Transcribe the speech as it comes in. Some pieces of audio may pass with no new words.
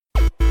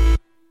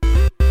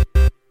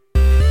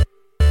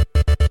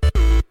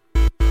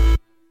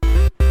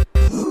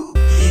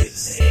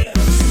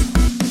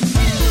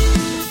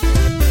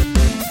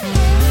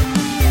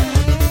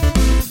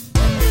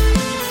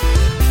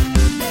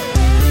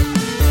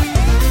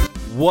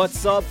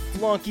What's up,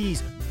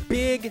 flunkies?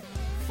 Big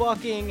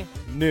fucking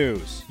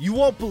news. You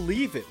won't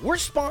believe it. We're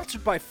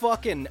sponsored by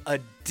fucking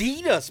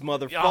Adidas,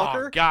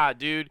 motherfucker. Oh, God,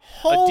 dude.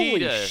 Holy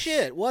Adidas.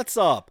 shit, what's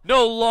up?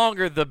 No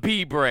longer the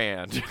B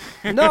brand.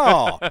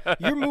 No,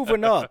 you're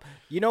moving up.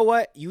 You know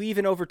what? You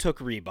even overtook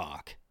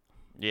Reebok.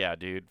 Yeah,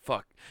 dude.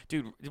 Fuck.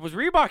 Dude, was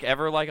Reebok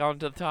ever, like,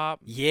 onto the top?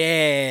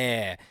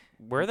 Yeah.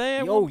 Were they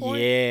at Oh, one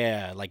point?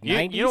 yeah. Like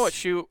 90s?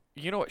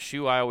 You know what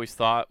shoe I always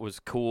thought was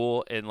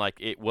cool, and, like,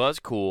 it was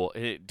cool,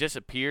 and it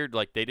disappeared.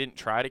 Like, they didn't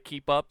try to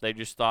keep up. They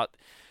just thought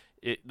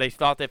they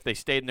thought that if they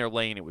stayed in their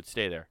lane, it would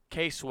stay there.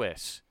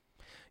 K-Swiss.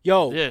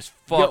 Yo. Just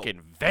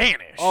fucking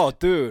vanished. Oh,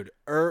 dude.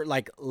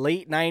 Like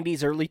late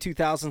 90s, early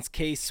 2000s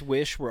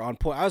K-Swish were on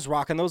point. I was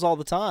rocking those all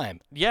the time.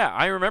 Yeah,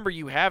 I remember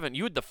you had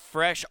the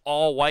fresh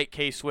all-white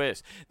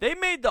K-Swiss. They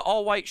made the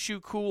all-white shoe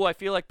cool, I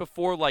feel like,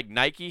 before, like,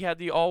 Nike had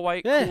the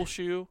all-white cool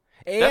shoe.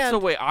 That's the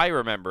way I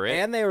remember it.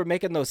 And they were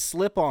making those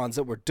slip-ons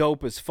that were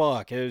dope as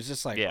fuck. It was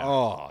just like,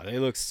 oh, they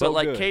look so good.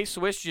 But, like,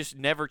 K-Swiss just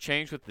never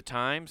changed with the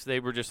times. They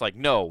were just like,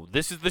 no,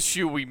 this is the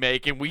shoe we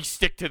make, and we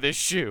stick to this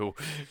shoe.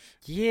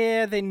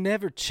 Yeah, they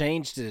never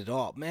changed it at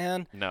all,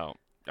 man. No.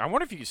 I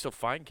wonder if you can still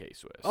find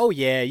K-Swiss. Oh,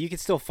 yeah, you can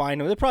still find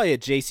them. They're probably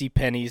at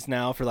JCPenney's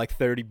now for, like,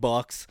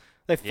 $30.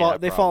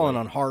 They've fallen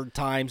on hard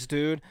times,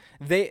 dude.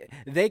 They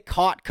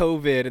caught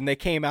COVID, and they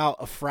came out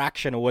a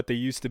fraction of what they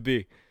used to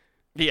be.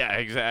 Yeah,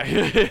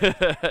 exactly.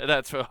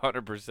 That's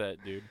 100%,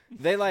 dude.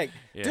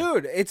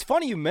 Dude, it's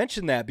funny you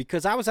mentioned that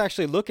because I was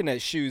actually looking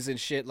at shoes and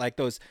shit like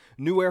those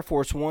new Air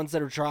Force Ones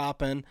that are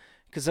dropping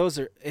because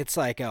it's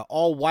like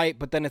all white,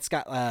 but then it's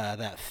got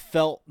that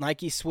felt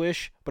Nike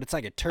swish, but it's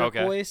like a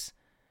turquoise. Okay.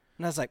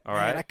 And I was like,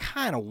 man, I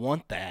kind of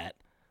want that.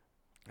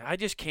 I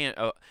just can't.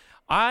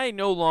 I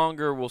no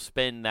longer will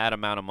spend that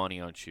amount of money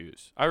on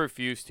shoes. I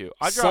refuse to.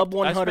 Sub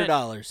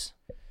 $100.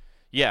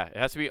 Yeah, it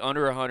has to be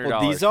under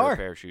 $100 for a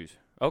pair of shoes.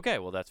 Okay,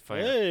 well, that's fair.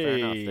 Hey. Fair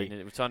enough.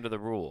 It's under the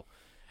rule.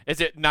 Is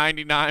it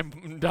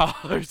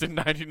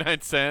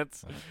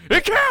 $99.99?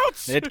 It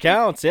counts! It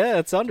counts, yeah,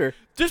 it's under.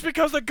 Just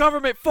because the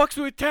government fucks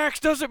me with tax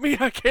doesn't mean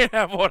I can't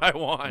have what I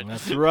want.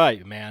 That's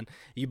right, man.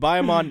 You buy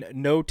them on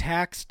no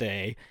tax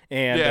day.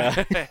 And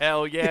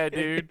hell yeah,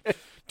 dude.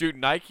 Dude,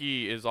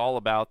 Nike is all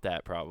about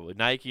that probably.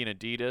 Nike and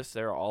Adidas,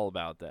 they're all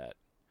about that.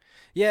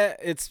 Yeah,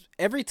 it's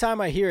every time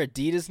I hear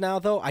Adidas now,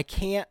 though, I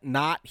can't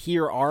not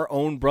hear our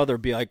own brother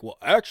be like, well,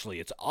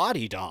 actually, it's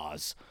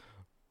Adidas.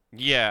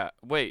 Yeah.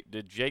 Wait,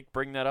 did Jake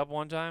bring that up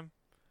one time?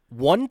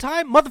 One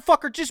time?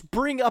 Motherfucker, just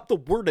bring up the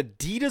word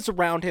Adidas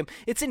around him.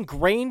 It's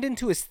ingrained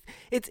into his...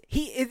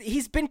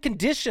 He's been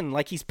conditioned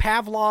like he's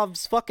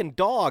Pavlov's fucking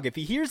dog. If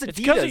he hears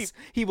Adidas,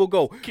 he will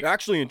go,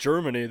 actually, in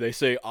Germany, they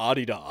say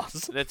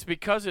Adidas. That's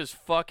because his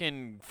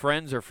fucking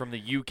friends are from the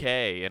UK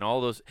and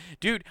all those...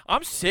 Dude,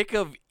 I'm sick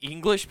of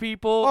English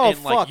people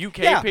like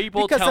UK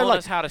people telling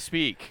us how to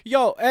speak.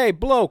 Yo, hey,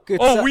 bloke.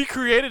 We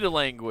created a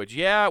language.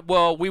 Yeah,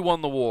 well, we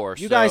won the war,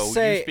 you guys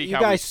say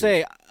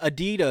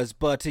Adidas,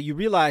 but you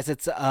realize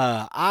it's...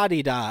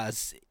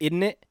 Adidas,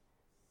 isn't it?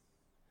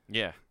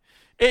 Yeah.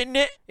 Isn't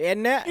it?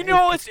 Isn't it? You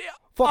know, it's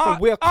fucking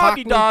Will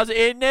Cockney. Adidas,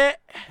 isn't it?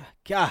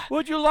 God.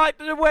 Would you like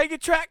to wear your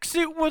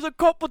tracksuit with a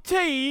cup of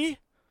tea?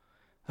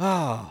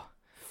 Oh.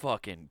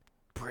 Fucking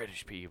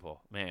British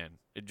people. Man,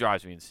 it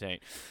drives me insane.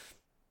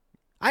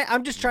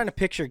 I'm just trying to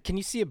picture, can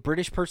you see a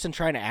British person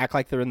trying to act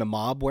like they're in the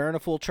mob wearing a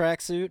full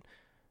tracksuit?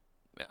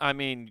 I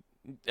mean...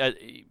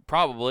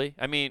 probably.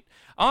 I mean,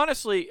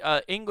 honestly,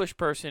 English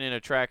person in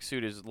a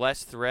tracksuit is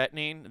less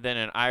threatening than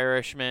an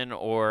Irishman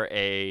or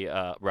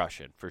a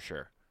Russian, for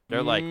sure.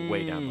 They're like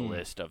way down the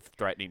list of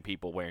threatening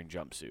people wearing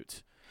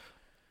jumpsuits.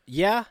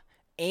 Yeah,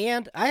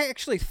 and I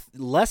actually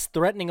less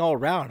threatening all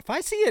around. If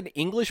I see an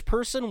English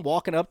person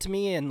walking up to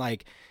me in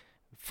like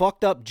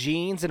fucked up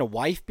jeans and a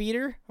wife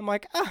beater, I'm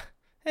like,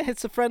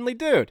 it's a friendly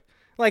dude.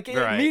 Like,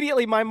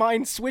 immediately my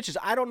mind switches.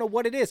 I don't know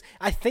what it is.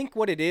 I think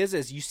what it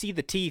is you see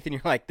the teeth and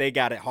you're like, they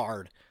got it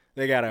hard.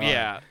 They got it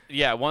hard.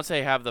 Yeah. Once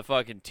they have the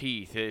fucking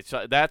teeth,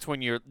 that's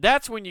when you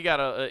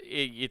gotta.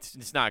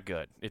 It's not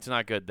good. It's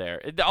not good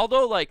there.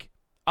 Although, like,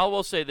 I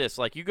will say this: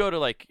 like, you go to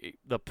like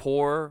the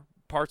poor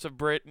parts of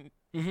Britain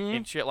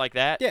and shit like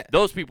that. Yeah.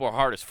 Those people are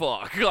hard as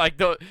fuck.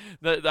 Like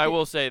I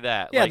will say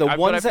that. Yeah, like, the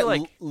ones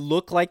that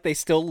look like they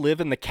still live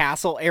in the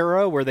castle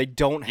era where they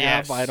don't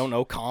have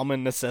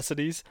common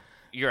necessities.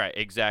 You're right,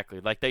 exactly.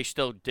 Like, they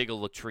still dig a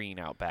latrine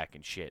out back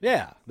and shit.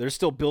 Yeah, they're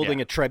still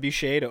building a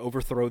trebuchet to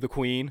overthrow the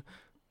queen.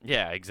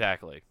 Yeah,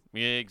 exactly.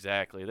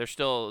 Exactly. They're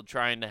still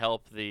trying to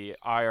help the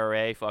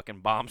IRA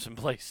fucking bomb some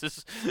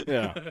places.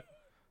 Yeah.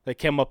 They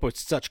came up with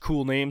such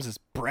cool names as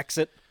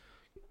Brexit.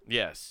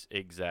 Yes,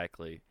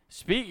 exactly.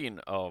 Speaking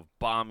of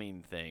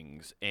bombing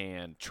things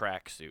and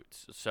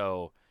tracksuits,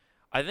 so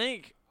I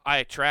think I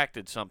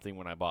attracted something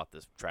when I bought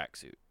this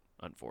tracksuit,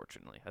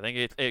 unfortunately. I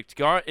think it's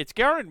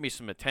garnered me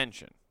some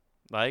attention.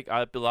 Like,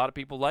 a lot of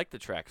people like the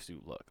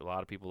tracksuit look. A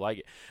lot of people like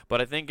it. But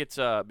I think it's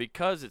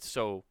because it's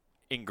so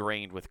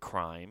ingrained with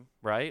crime,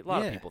 right? A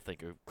lot of people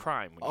think of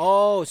crime.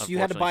 So you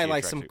had to buy,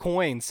 like, some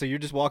coins. So you're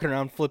just walking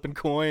around flipping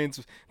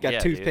coins,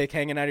 got toothpick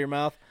hanging out of your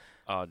mouth.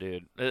 Oh,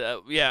 dude.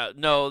 Yeah,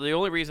 no, the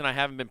only reason I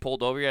haven't been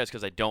pulled over yet is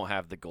because I don't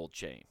have the gold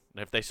chain.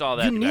 And if they saw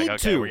that, You they'd be like, need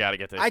okay, to. we got to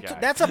get this guy.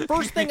 That's the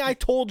first thing I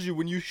told you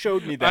when you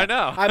showed me that. I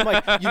know. I'm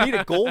like, you need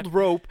a gold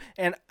rope,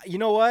 and you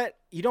know what?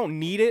 You don't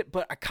need it,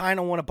 but I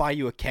kind of want to buy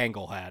you a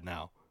Kangol hat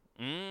now.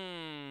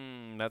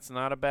 That's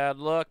not a bad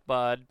look,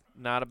 bud.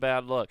 Not a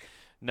bad look.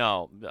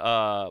 No,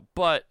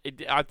 but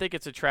I think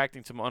it's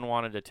attracting some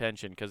unwanted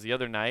attention because the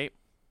other night,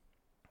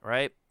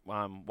 right,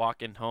 I'm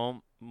walking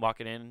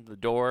in the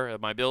door of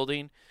my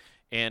building,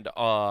 and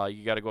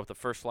you got to go up the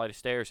first flight of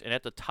stairs, and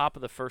at the top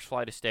of the first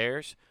flight of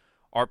stairs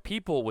are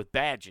people with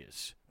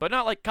badges, but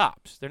not like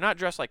cops. They're not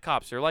dressed like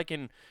cops. They're like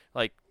in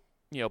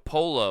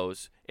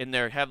polos, and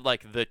they have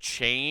like the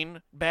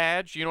chain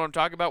badge. You know what I'm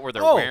talking about? Where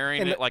they're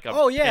wearing it like a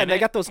and they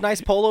got those nice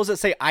polos that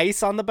say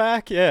ICE on the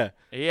back. Yeah.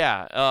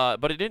 Yeah,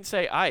 but it didn't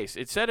say ICE.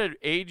 It said an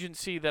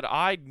agency that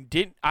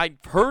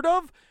I've heard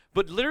of,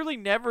 but literally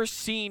never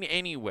seen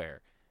anywhere.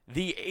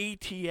 The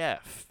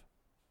ATF.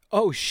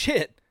 Oh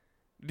shit.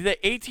 The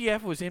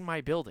ATF was in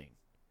my building.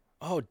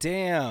 Oh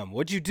damn.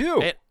 What'd you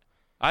do?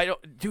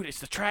 Dude, it's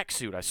the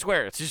tracksuit. I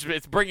swear,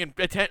 it's bringing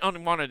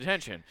unwanted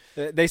attention.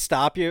 They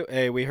stop you.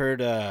 Hey, we heard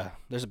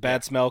there's a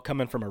bad smell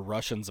coming from a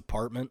Russian's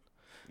apartment.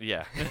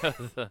 Yeah,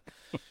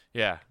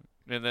 yeah.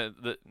 And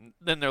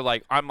then they're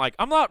like, I'm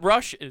not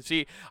Russian.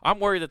 See, I'm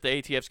worried that the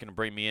ATF's going to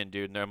bring me in,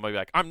 dude. And they're going to be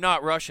like, I'm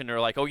not Russian. They're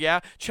like, oh, yeah?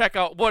 Check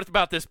out what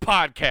about this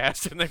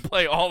podcast. And they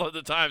play all of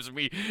the times of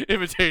me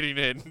imitating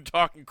it and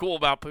talking cool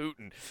about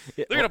Putin.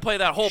 They're going to play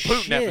that whole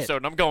Putin episode,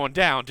 and I'm going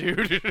down,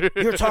 dude.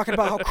 You're talking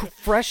about how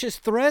fresh his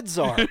threads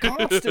are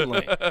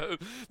constantly.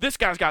 This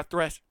guy's got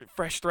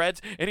fresh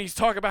threads, and he's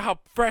talking about how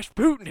fresh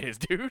Putin is,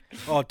 dude.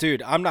 Oh,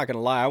 dude, I'm not going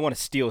to lie. I want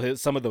to steal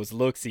some of those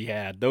looks he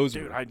had.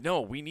 Dude, I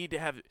know. We need to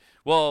have –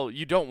 well,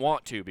 you don't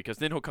want to because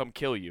then he'll come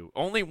kill you.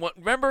 Only one.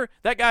 Remember,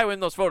 that guy in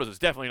those photos is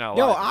definitely not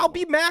alive. No, I'll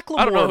be Macklemore,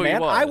 I don't know who man. he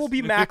was. I will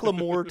be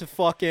Macklemore to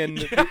fucking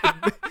to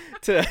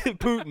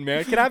Putin,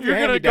 man. Can I have your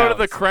You're hand-me-downs? going to go to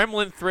the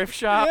Kremlin thrift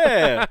shop?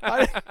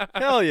 Yeah.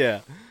 Hell yeah.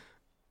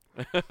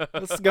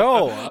 Let's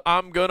go.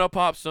 I'm going to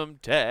pop some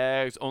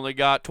tags. Only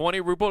got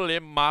 20 ruble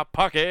in my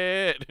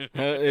pocket.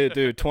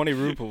 Dude, 20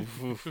 rubles.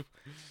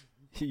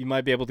 You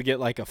might be able to get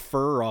like a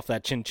fur off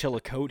that chinchilla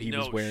coat he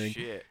was wearing.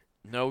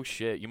 No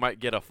shit. You might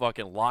get a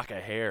fucking lock of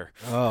hair.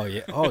 Oh,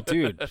 yeah. Oh,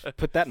 dude.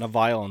 Put that in a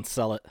vial and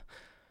sell it.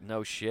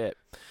 No shit.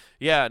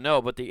 Yeah,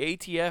 no, but the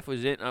ATF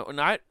was in. And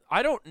I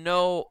don't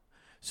know.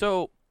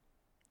 So,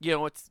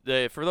 it's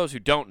for those who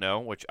don't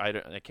know, which I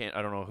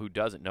don't know who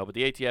doesn't know, but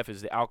the ATF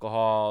is the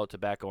Alcohol,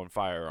 Tobacco, and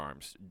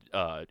Firearms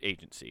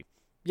agency.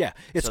 Yeah,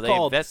 it's so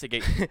called. They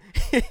investigate.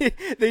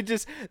 They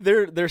just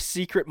their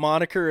secret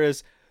moniker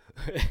is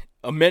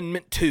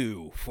Amendment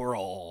 2 for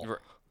all.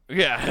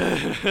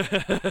 Yeah.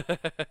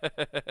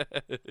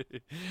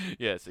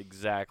 Yes,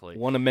 exactly.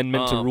 One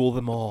amendment to rule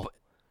them all.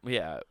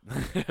 Yeah.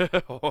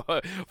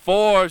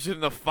 Forged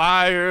in the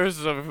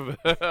fires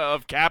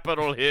of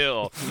Capitol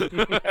Hill.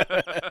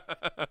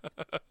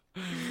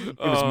 It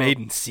was made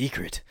in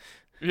secret.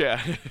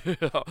 Yeah.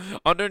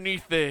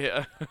 underneath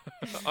the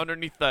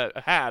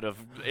hat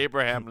of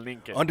Abraham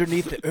Lincoln.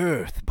 Underneath the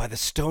earth by the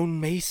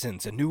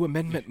stonemasons, a new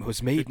amendment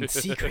was made in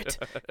secret.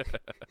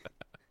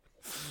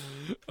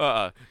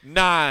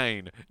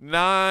 9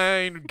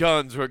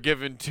 guns were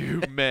given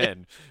to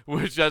men,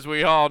 which, as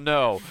we all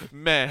know,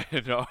 men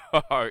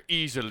are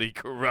easily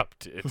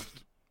corrupted.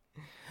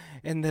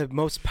 And the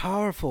most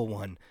powerful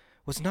one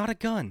was not a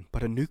gun,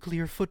 but a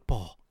nuclear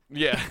football.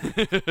 Yeah.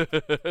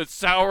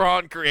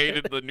 Sauron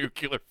created the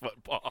nuclear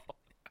football.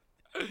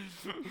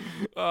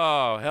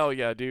 Oh, hell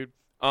yeah, dude.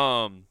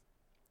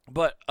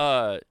 But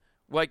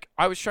like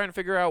I was trying to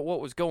figure out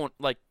what was going,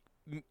 like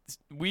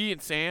we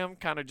and Sam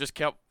kind of just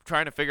kept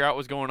trying to figure out what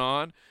was going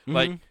on. Mm-hmm.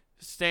 Like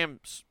Sam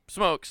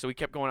smokes, so we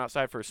kept going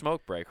outside for a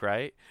smoke break,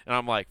 right? And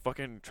I'm like,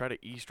 fucking try to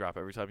eavesdrop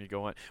every time you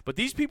go in. But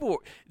these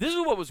people, this is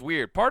what was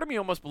weird. Part of me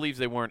almost believes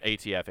they weren't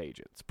ATF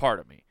agents. Part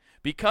of me.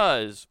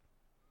 Because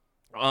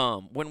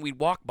when we'd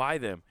walk by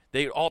them,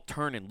 they'd all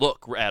turn and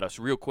look at us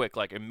real quick,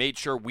 like, and made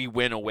sure we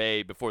went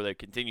away before they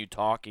continued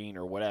talking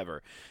or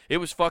whatever. It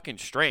was fucking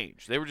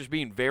strange. They were just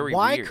being very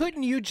Why weird.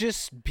 couldn't you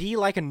just be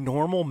like a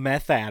normal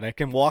meth addict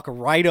and walk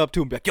right up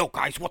to him and be like, yo,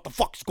 guys, what the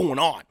fuck's going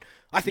on?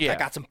 I think I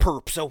got some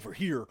perps over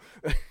here.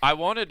 I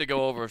wanted to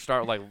go over and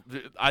start, like,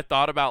 I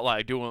thought about,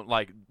 like, doing,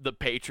 like, the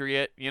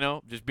Patriot,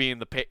 just being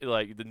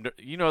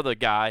the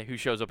guy who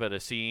shows up at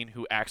a scene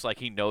who acts like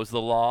he knows the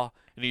law.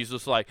 And he's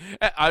just like,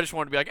 I just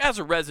wanted to be like, as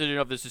a resident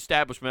of this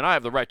establishment, I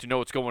have the right to know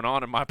what's going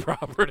on in my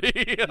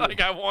property.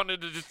 Like, I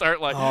wanted to just start,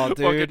 like,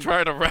 fucking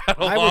trying to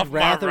rattle off my rights. I would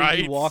rather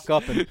you walk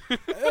up and,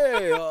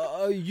 hey,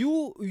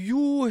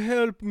 you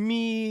help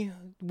me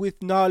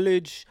with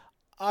knowledge.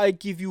 I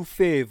give you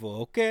favor,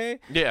 okay?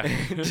 Yeah.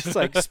 Just,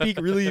 like, speak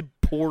really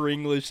poor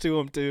English to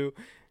him, too.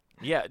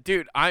 Yeah,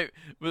 dude,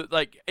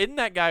 isn't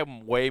that guy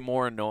way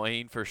more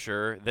annoying for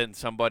sure than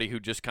somebody who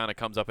just kind of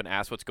comes up and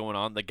asks what's going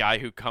on? The guy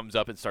who comes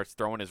up and starts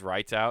throwing his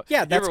rights out.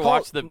 Yeah, that's you ever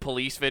watch the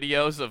police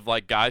videos of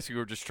like guys who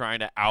are just trying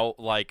to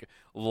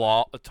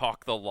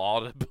talk the law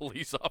to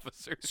police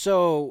officers?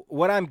 So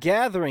what I'm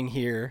gathering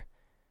here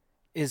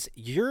is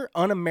your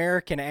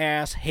un-American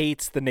ass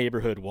hates the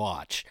neighborhood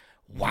watch.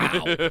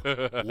 Wow.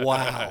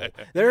 Wow.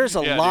 There's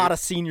a lot of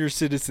senior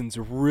citizens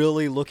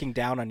really looking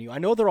down on you. I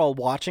know they're all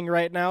watching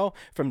right now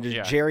from the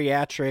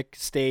geriatric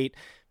state,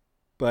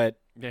 but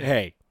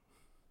hey.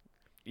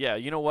 Yeah,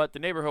 you know what? The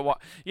neighborhood watch.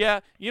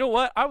 Yeah, you know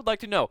what? I would like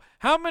to know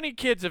how many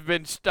kids have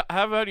been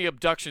how many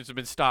abductions have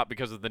been stopped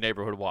because of the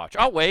neighborhood watch.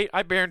 I'll wait.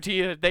 I guarantee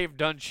you they've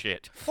done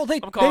shit. Well, they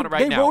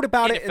now. wrote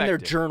about it in their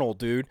journal,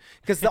 dude.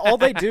 Because all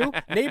they do,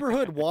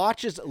 neighborhood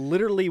watch is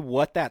literally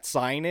what that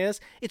sign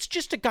is. It's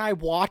just a guy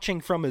watching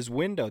from his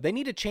window. They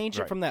need to change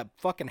it from that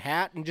fucking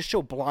hat and just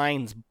show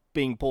blinds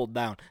being pulled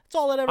down. That's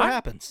all that ever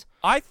happens.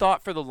 I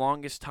thought for the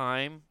longest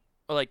time,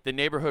 like the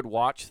neighborhood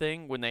watch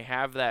thing, when they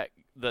have that.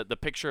 The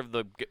picture of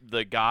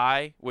the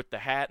guy with the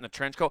hat and the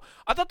trench coat.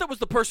 I thought that was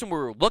the person we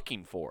were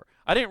looking for.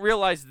 I didn't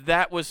realize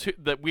that was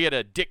that we had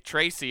a Dick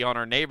Tracy on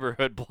our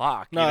neighborhood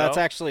block. No, you know? That's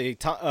actually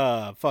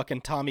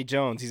fucking Tommy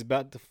Jones. He's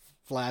about to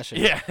flash it.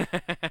 Yeah,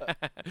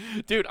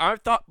 dude. I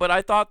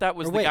thought that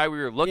was the guy we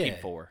were looking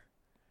for.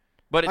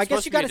 But it's I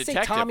guess you got to say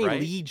Tommy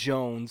Lee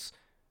Jones.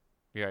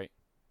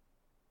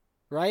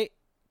 Right?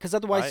 Because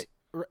otherwise,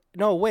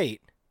 no.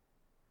 Wait,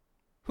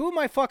 who am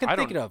I fucking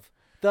thinking of?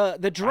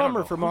 The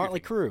drummer for Motley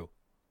Crue.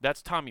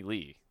 That's Tommy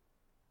Lee.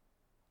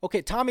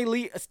 Okay, Tommy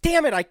Lee.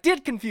 Damn it, I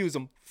did confuse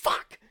him.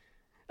 Fuck.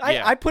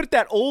 I put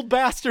that old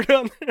bastard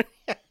on there.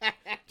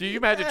 Do you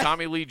imagine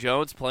Tommy Lee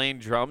Jones playing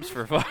drums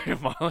for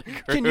fucking Motley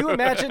Crue? Can you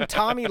imagine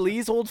Tommy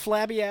Lee's old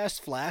flabby ass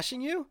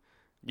flashing you?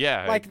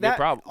 Yeah, like that.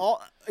 Probably.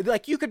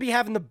 Like you could be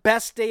having the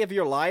best day of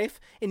your life,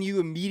 and you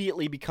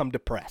immediately become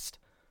depressed.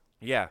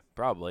 Yeah,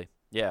 probably.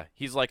 Yeah,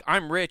 he's like,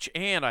 I'm rich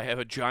and I have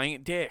a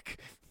giant dick.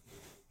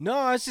 No,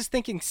 I was just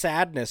thinking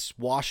sadness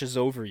washes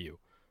over you.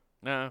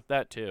 No,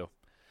 that too.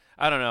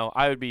 I don't know.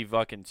 I would be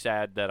fucking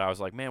sad that I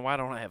was like, man, why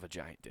don't I have a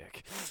giant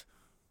dick?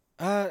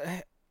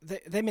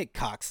 They make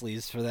cock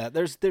sleeves for that.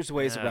 There's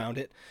ways around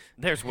it.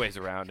 There's ways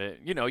around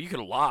it. You know, you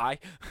can lie.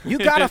 You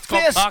got a it's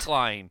fist. Cock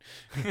lying.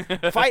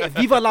 Fight,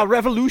 viva la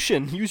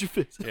revolution. Use your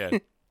fist. Yeah.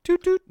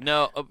 Toot toot.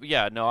 No,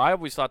 no. I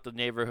always thought the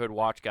neighborhood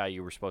watch guy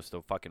you were supposed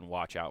to fucking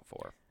watch out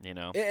for. You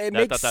know, it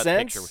makes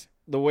sense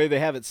the way they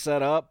have it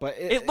set up, but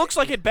it looks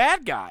like a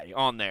bad guy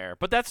on there,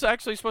 but that's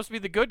actually supposed to be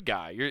the good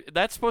guy.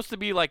 That's supposed to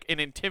be like an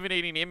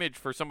intimidating image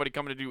for somebody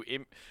coming to do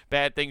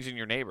bad things in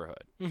your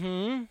neighborhood.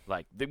 Mm-hmm.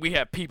 Like we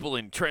have people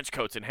in trench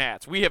coats and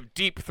hats. We have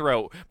Deep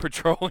Throat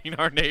patrolling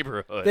our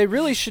neighborhood. They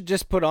really should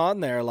just put on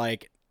there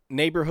like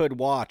neighborhood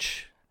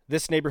watch.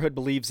 This neighborhood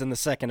believes in the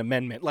Second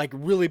Amendment. Like,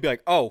 really be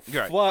like, oh,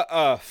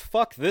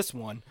 fuck this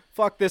one.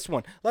 Fuck this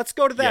one. Let's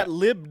go to that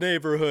lib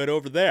neighborhood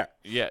over there.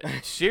 Yeah,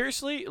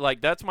 seriously,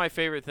 like that's my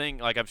favorite thing.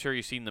 Like, I'm sure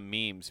you've seen the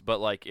memes, but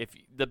like, if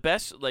the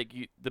best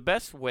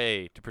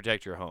way to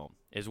protect your home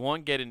is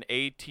one, get an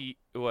ADT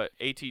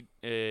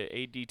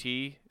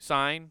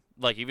sign.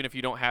 Like, even if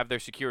you don't have their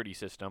security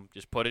system,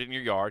 just put it in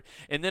your yard,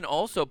 and then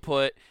also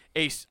put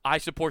a "I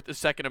support the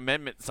Second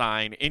Amendment"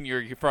 sign in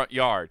your front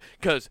yard,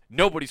 because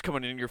nobody's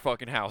coming in your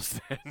fucking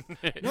house. Then.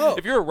 No.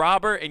 If you're a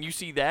robber and you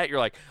see that, you're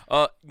like,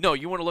 no,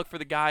 you want to look for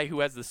the guy who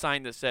has the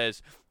sign that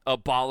says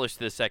abolish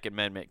the Second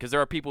Amendment, because there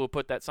are people who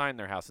put that sign in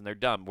their house and they're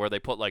dumb, where they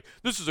put like,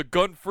 this is a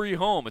gun-free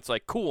home. It's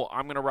like, cool,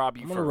 I'm gonna rob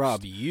you. I'm gonna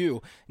rob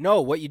you. No,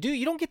 what you do,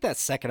 you don't get that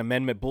Second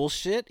Amendment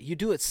bullshit. You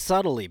do it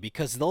subtly,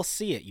 because they'll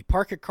see it. You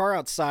park your car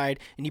outside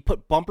and you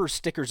put bumper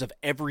stickers of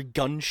every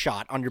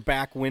gunshot on your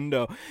back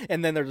window,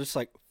 and then they're just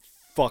like,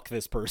 fuck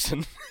this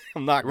person.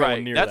 I'm not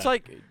going near that.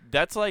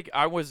 That's like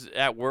I was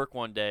at work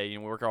one day,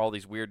 and we work at all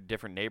these weird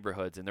different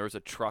neighborhoods, and there was a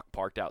truck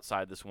parked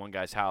outside this one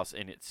guy's house,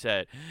 and it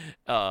said,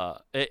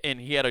 and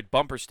he had a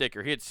bumper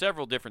sticker. He had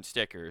several different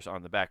stickers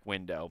on the back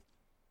window,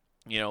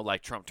 you know,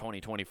 like Trump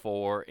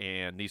 2024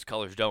 and these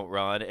colors don't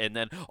run, and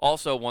then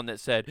also one that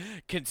said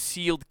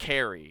concealed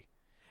carry.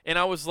 And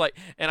I was like,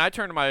 and I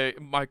turned to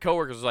my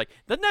coworkers, was like,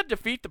 doesn't that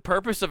defeat the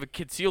purpose of a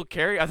concealed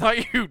carry? I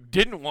thought you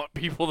didn't want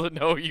people to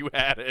know you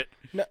had it.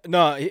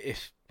 No,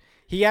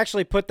 he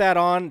actually put that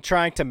on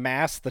trying to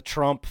mask the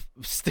Trump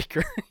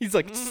sticker. He's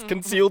like,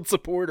 concealed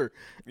supporter.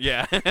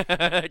 Yeah,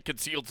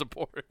 concealed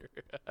supporter.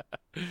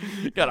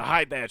 Gotta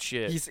hide that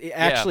shit.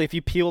 If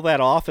you peel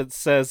that off, it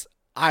says,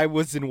 I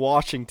was in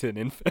Washington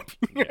in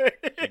February.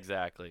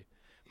 Exactly.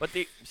 But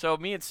so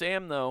me and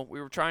Sam, though,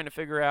 we were trying to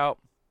figure out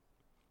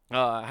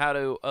how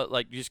to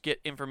just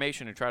get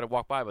information and try to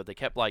walk by, but they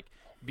kept like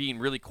being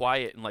really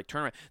quiet and like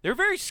turn around. They're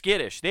very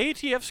skittish. The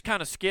ATF's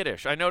kind of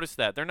skittish. I noticed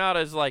that they're not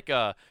as like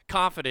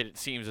confident, it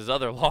seems, as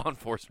other law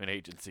enforcement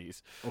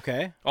agencies.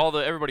 Okay.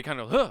 Everybody kind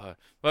of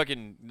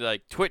fucking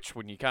like twitch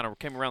when you kind of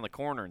came around the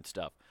corner and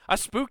stuff. I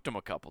spooked them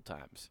a couple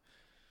times.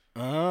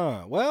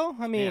 Well,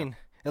 I mean,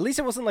 at least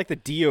it wasn't like the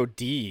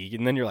DOD,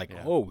 and then you're like,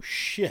 oh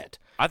shit.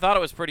 I thought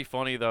it was pretty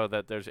funny, though,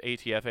 that there's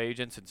ATF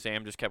agents, and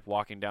Sam just kept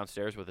walking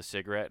downstairs with a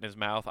cigarette in his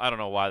mouth. I don't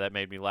know why that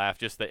made me laugh.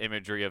 Just the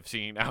imagery of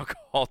seeing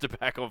alcohol,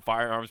 tobacco, and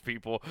firearms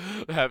people.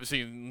 Have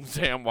seen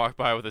Sam walk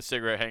by with a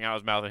cigarette hanging out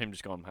his mouth, and him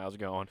just going, how's it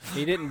going?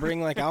 He didn't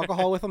bring, like,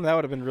 alcohol with him? That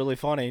would have been really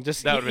funny.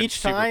 Just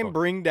each time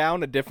bring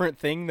down a different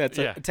thing that's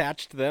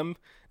attached to them.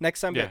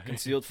 Next time,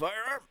 concealed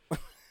firearm.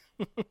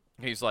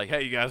 He's like,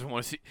 "Hey, you guys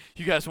want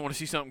to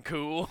see something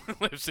cool?"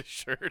 Lifts his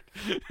shirt.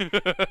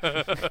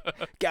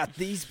 Got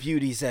these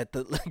beauties at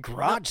the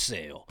garage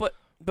sale.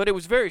 But it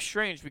was very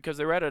strange because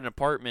they were at an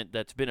apartment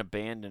that's been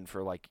abandoned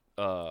for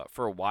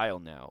for a while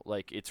now.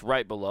 Like, it's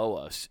right below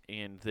us,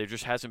 and there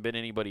just hasn't been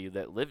anybody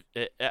that lived.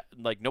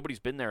 Like, nobody's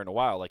been there in a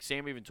while. Like,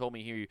 Sam even told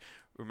me he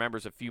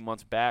remembers a few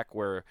months back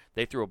where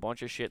they threw a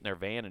bunch of shit in their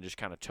van and just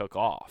kind of took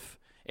off.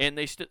 And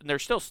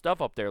there's still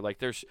stuff up there. Like,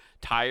 there's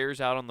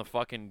tires out on the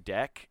fucking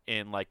deck,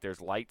 and like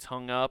there's lights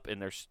hung up, and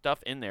there's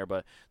stuff in there.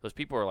 But those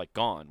people are like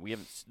gone.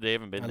 They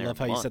haven't been there. I love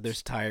how months. you said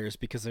there's tires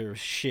because there's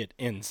shit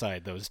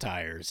inside those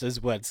tires.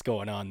 Is what's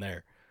going on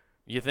there.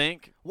 You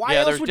think? Why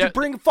Yeah, else would you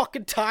bring a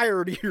fucking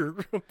tire to your?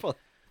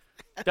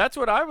 That's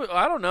what I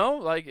don't know.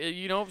 Like,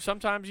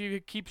 sometimes you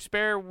keep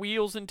spare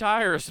wheels and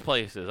tires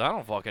places. I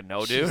don't fucking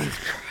know, dude. Jesus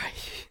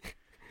Christ.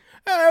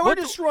 Hey, we're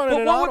just running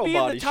an auto body shop.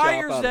 But what would be in the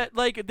tires that,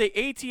 like, the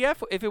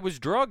ATF? If it was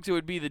drugs, it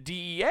would be the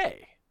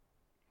DEA.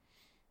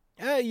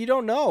 Hey, you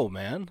don't know,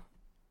 man.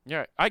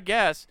 Yeah, I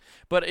guess.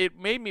 But it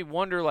made me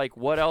wonder, like,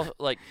 what else?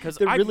 Like, because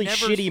they're really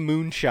shitty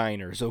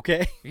moonshiners.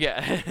 Okay.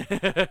 Yeah.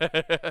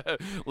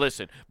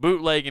 Listen,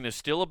 bootlegging is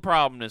still a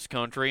problem in this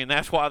country, and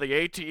that's why the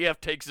ATF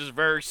takes this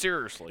very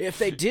seriously. If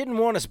they didn't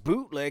want us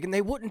bootlegging,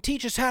 they wouldn't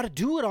teach us how to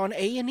do it on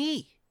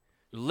A&E.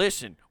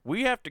 Listen,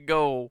 we have to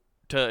go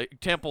to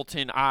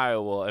Templeton,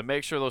 Iowa, and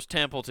make sure those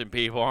Templeton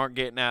people aren't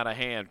getting out of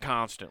hand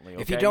constantly.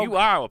 Okay? If you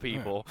Iowa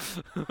people.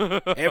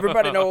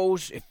 Everybody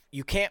knows if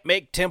you can't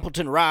make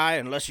Templeton rye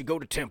unless you go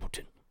to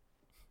Templeton.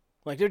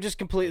 Like, they're just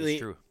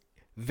completely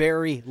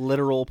very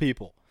literal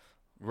people.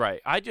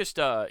 Right. I just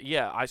so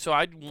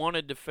I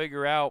wanted to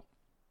figure out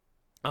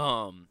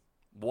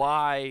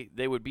why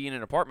they would be in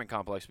an apartment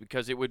complex,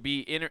 because it would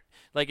be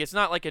it's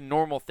not like a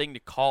normal thing to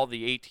call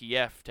the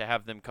ATF to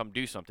have them come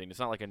do something. It's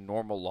not like a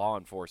normal law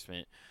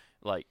enforcement.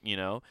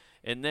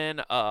 And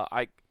then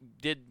I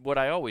did what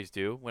I always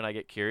do when I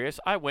get curious.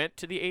 I went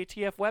to the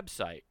ATF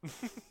website.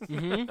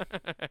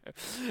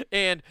 Mm-hmm.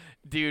 And,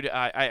 dude,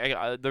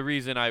 I the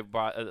reason I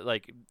brought,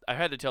 I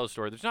had to tell a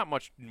story. There's not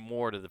much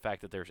more to the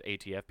fact that there's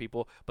ATF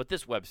people, but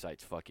this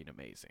website's fucking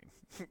amazing.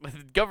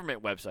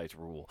 Government websites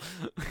rule.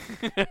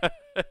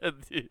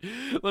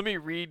 Let me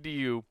read to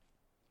you.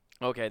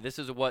 Okay, this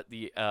is what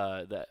the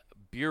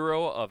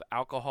Bureau of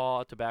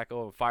Alcohol,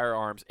 Tobacco, and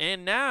Firearms,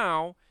 and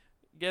now...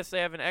 guess they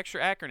have an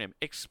extra acronym,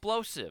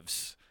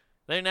 explosives.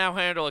 They now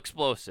handle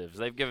explosives.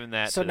 They've given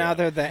that. So now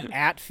they're the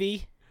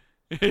ATFE?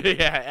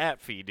 Yeah,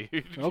 ATFE,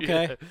 dude.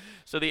 Okay. Yeah.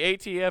 So the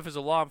ATF is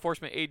a law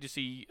enforcement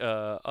agency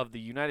of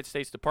the United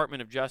States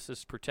Department of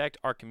Justice to protect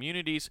our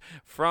communities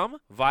from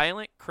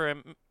violent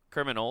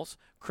criminals,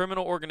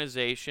 criminal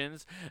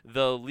organizations,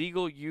 the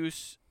legal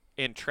use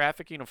and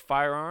trafficking of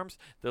firearms,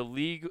 the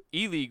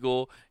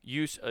illegal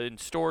use and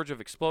storage of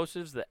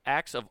explosives, the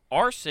acts of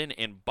arson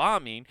and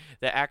bombing,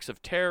 the acts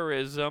of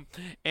terrorism,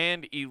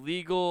 and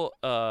illegal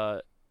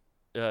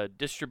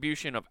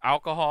distribution of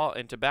alcohol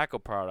and tobacco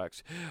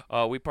products.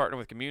 We partner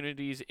with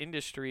communities,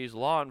 industries,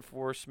 law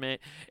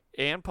enforcement,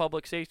 and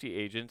public safety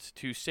agents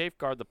to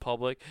safeguard the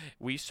public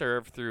we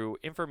serve through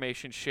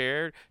information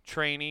shared,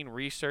 training,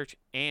 research,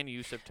 and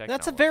use of technology.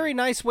 That's a very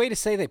nice way to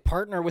say they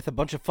partner with a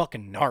bunch of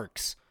fucking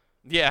narcs.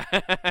 Yeah,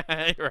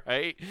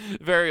 right.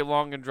 Very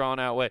long and drawn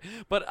out way.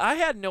 But I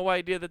had no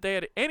idea that they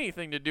had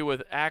anything to do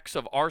with acts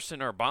of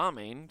arson or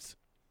bombings.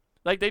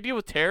 Like, they deal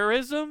with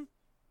terrorism?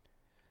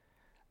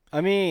 I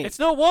mean, it's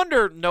no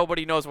wonder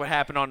nobody knows what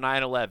happened on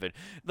 9/11.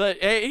 The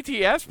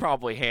ATF's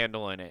probably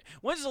handling it.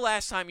 When's the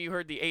last time you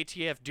heard the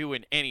ATF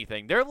doing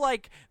anything? They're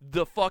like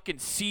the fucking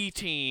C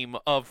team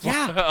of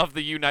of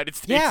the United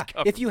States. Yeah,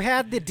 government. if you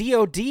had the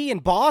DOD in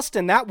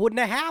Boston, that wouldn't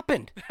have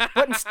happened.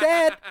 But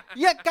instead,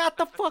 you got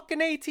the fucking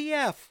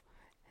ATF.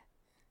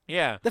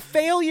 Yeah. The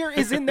failure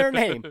is in their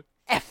name.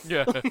 F.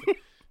 Yeah.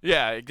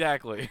 Yeah,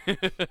 exactly.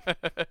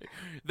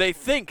 They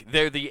think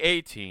they're the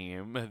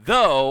A-team,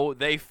 though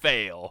they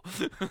fail.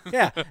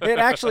 Yeah, it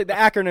actually, the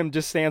acronym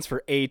just stands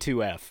for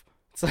A2F.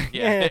 It's like,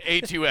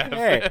 A2F.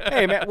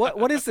 Hey, man,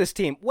 what is this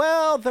team?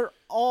 Well, they're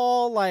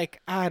all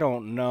like, I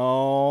don't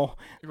know.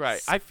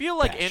 Right. I feel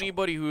like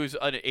anybody who's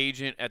an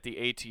agent at the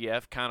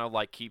ATF kind of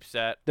like keeps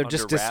that They're under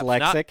just wraps.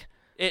 dyslexic.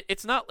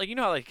 It's not like,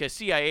 how like a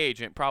CIA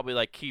agent probably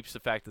like keeps the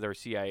fact that they're a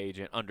CIA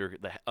agent under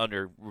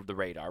the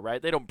radar, right?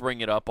 They don't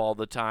bring it up all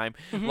the time.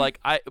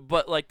 Mm-hmm.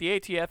 But like the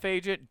ATF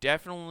agent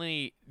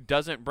definitely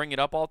doesn't bring it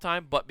up all the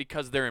time, but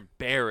because they're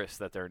embarrassed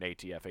that they're an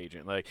ATF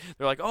agent. Like,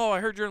 they're like, "Oh,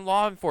 I heard you're in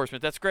law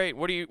enforcement. That's great.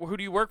 Who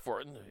do you work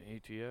for?"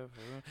 ATF.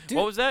 Dude,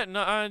 what was that?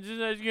 No,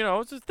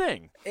 it's a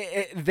thing.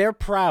 They're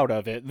proud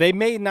of it. They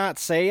may not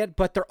say it,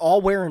 but they're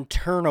all wearing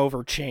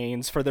turnover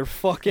chains for their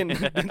fucking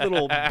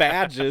little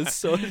badges.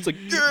 So it's like,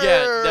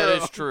 yeah, that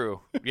is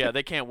true. Yeah,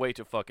 they can't wait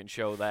to fucking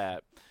show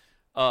that.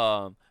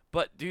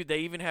 But dude, they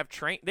even have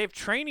they have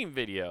training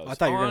videos. I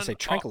thought you were gonna say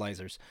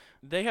tranquilizers.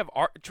 They have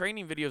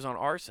training videos on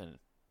arson.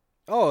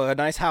 Oh, a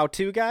nice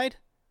how-to guide?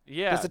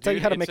 Yeah. Does it tell you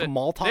how to make a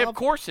Molotov? They have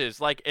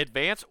courses like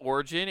advanced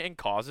origin and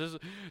causes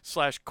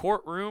 /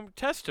 courtroom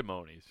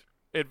testimonies.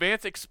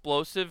 advanced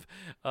explosive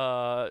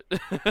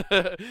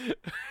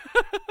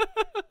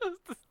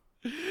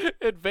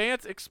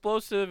advanced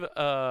explosive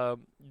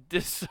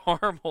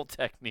disarmal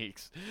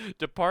techniques.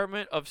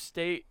 Department of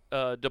State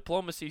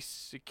Diplomacy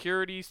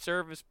Security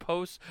Service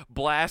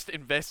post-blast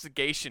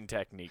investigation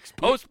techniques.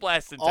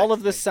 Post-blast All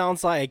of this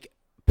sounds like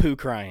poo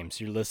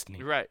crimes. You're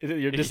listening. Right.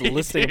 You're just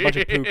listing a bunch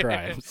of poo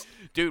crimes.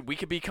 Dude, we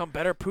could become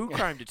better poo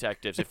crime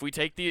detectives if we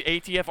take the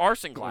ATF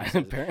arson classes.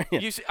 Apparently.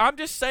 You see, I'm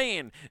just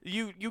saying,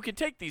 you can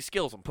take these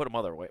skills and put them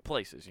other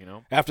places, you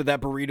know? After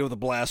that burrito, the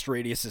blast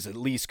radius is at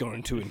least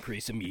going to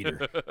increase a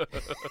meter.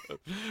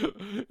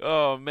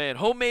 Oh, man.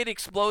 Homemade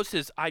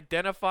explosives.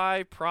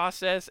 Identify,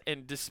 process,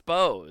 and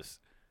dispose.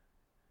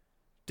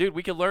 Dude,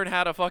 we can learn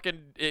how to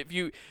fucking... If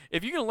you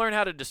can learn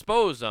how to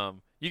dispose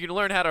them, you can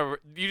learn how to...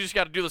 You just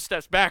got to do the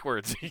steps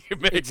backwards. You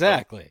can make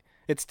Exactly.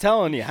 It's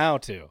telling you how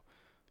to.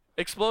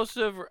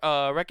 Explosive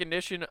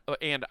recognition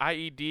and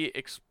IED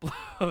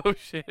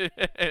explosion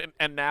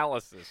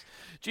analysis.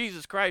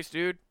 Jesus Christ,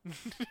 dude.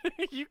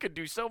 You could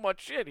do so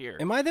much shit here.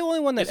 Am I the only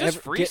one that Is this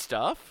free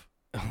stuff?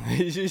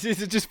 Is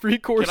it just free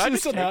courses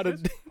just on take how to...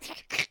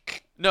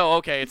 No,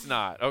 okay, it's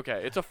not.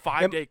 Okay, it's a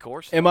 5-day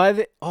course. Am I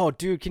the... Oh,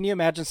 dude, can you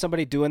imagine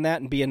somebody doing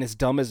that and being as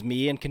dumb as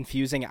me and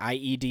confusing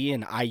IED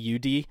and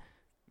IUD?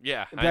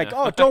 Yeah. Be like,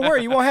 oh, don't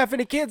worry, you won't have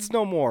any kids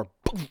no more.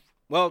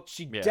 Well,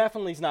 she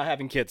definitely is not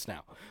having kids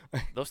now.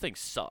 Those things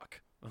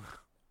suck.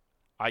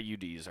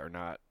 IUDs are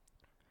not.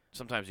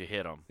 Sometimes you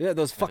hit them. Yeah,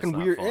 those fucking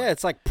weird. Fun. Yeah,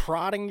 it's like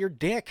prodding your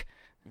dick.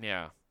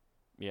 Yeah.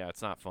 Yeah,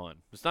 it's not fun.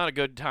 It's not a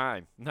good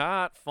time.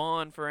 Not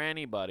fun for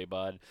anybody,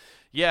 bud.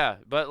 Yeah,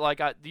 but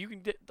like you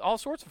can get all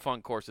sorts of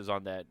fun courses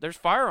on that. There's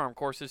firearm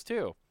courses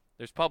too.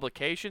 There's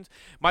publications.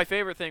 My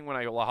favorite thing when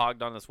I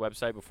logged on this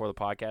website before the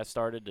podcast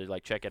started to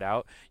like check it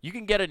out, you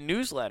can get a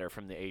newsletter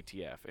from the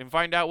ATF and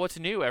find out what's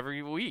new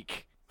every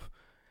week.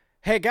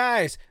 Hey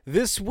guys,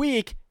 this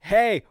week,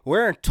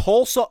 we're in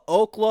Tulsa,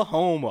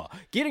 Oklahoma,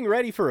 getting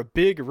ready for a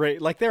big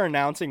race. Like they're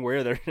announcing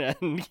where they're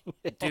at.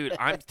 Dude,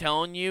 I'm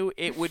telling you,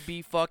 it would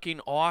be fucking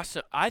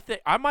awesome. I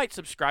think I might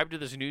subscribe to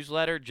this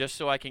newsletter just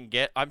so I can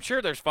get. I'm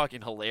sure there's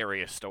fucking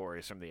hilarious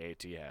stories from the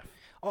ATF.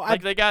 Oh,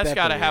 like they guys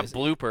got to have is.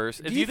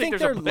 bloopers. Do you think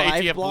there's they're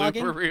live ATF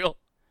blogging? blooper reel?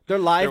 They're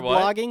live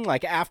what? blogging,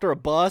 like after a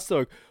bus. They're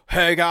like,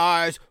 hey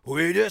guys,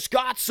 we just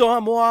got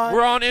someone.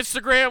 We're on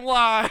Instagram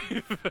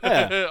Live.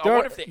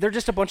 Yeah, they're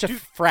just a bunch of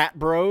frat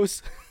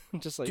bros.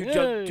 Just like,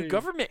 do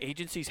government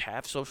agencies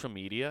have social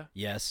media?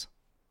 Yes.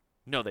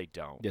 No, they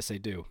don't. Yes, they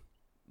do.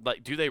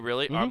 Like, do they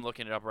really? Mm-hmm. I'm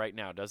looking it up right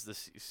now. Does the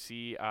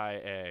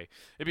CIA?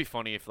 It'd be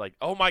funny if, like,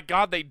 oh my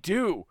God, they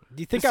do.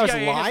 Do you think I was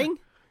lying?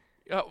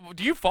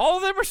 Do you follow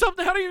them or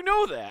something? How do you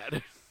know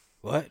that?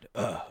 What?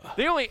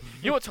 They only.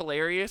 You know what's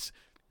hilarious?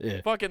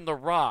 Yeah. Fucking The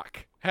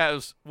Rock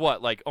has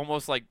what, like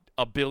almost like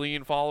 1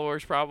 billion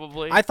followers,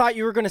 probably. I thought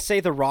you were gonna say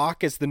The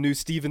Rock is the new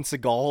Steven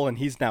Seagal, and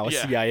he's now a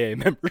CIA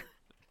member.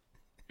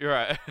 You're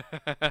right.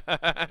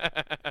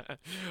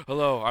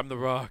 Hello, I'm The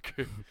Rock.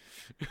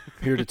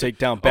 Here to take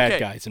down bad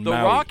guys in Maui.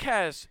 The Rock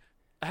has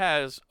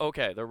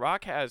The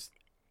Rock has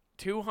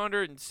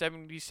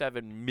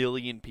 277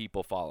 million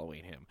people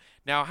following him.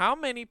 Now, how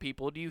many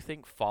people do you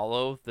think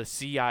follow the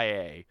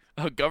CIA,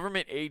 a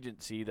government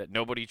agency that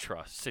nobody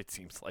trusts, it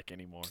seems like,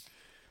 anymore?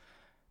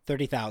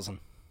 30,000.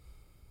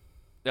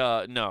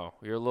 No,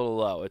 you're a little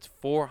low. It's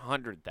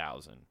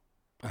 400,000.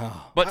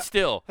 Oh, but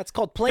still, that's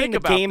called playing think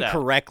the about game that.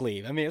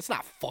 correctly. I mean, it's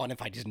not fun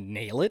if I just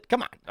nail it.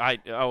 Come on.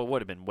 It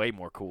would have been way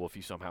more cool if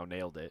you somehow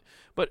nailed it.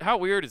 But how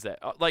weird is that?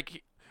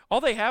 Like, all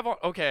they have on...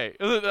 Okay,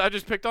 I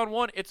just picked on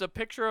one. It's a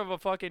picture of a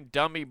fucking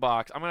dummy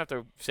box. I'm going to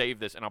have to save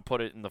this, and I'll put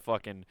it in the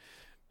fucking...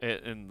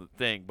 in the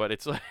thing. But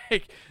it's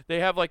like... They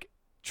have, like,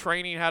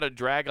 training how to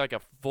drag, like,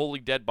 a fully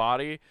dead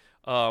body.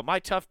 My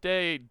tough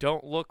day,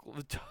 don't look...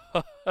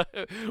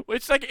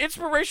 It's like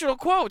inspirational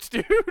quotes,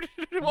 dude.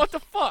 What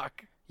the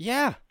fuck?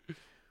 Yeah.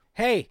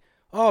 Hey,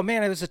 oh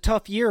man, it was a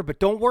tough year, but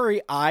don't worry,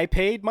 I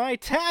paid my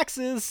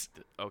taxes.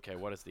 Okay,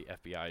 what does the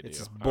FBI do? It's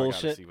just I gotta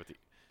bullshit. see what the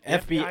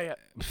FBI.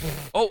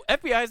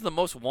 FBI is the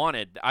most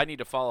wanted. I need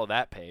to follow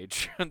that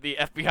page. The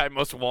FBI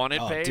most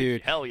wanted page.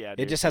 Dude, hell yeah,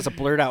 dude. It just has a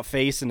blurred out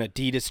face and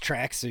Adidas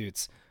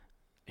tracksuits.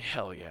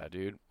 Hell yeah,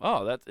 dude.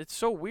 Oh, it's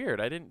so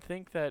weird. I didn't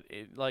think that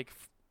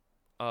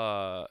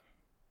I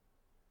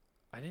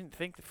didn't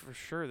think for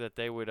sure that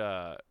they would.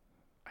 I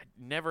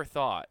never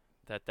thought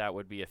that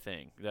would be a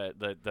thing. That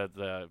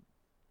the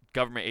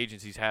government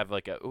agencies have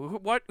like a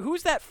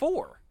who's that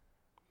for?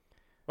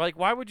 Like,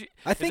 why would you?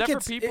 I think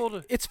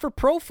it's for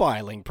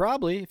profiling,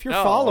 probably. If you're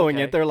following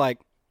it, they're like,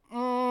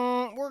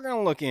 we're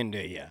gonna look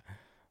into you.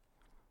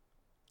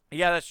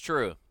 Yeah, that's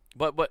true.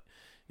 But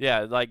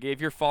yeah, like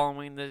if you're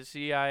following the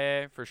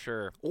CIA, for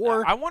sure.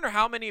 Or I wonder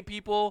how many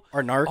people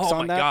are narcs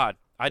on that. Oh my God.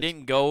 I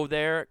didn't go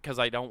there because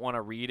I don't want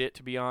to read it,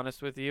 to be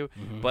honest with you.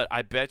 Mm-hmm. But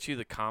I bet you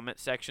the comment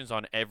sections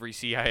on every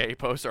CIA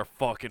post are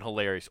fucking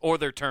hilarious. Or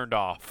they're turned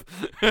off.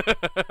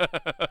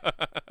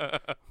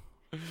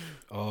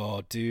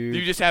 Oh, dude.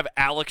 just have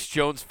Alex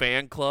Jones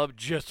fan club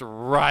just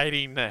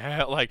riding the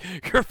hell like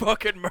you're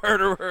fucking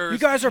murderers. You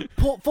guys are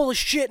full of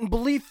shit and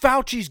believe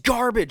Fauci's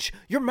garbage.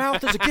 Your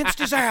mouth is against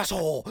his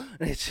asshole.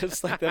 And it's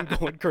just like them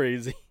going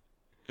crazy.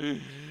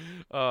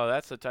 Oh,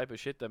 that's the type of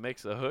shit that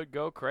makes the hood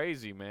go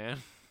crazy, man.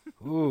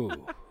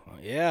 Ooh,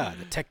 yeah,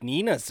 the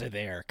Techninas are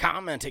there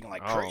commenting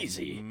like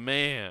crazy. Oh,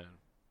 man.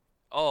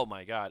 Oh,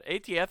 my God.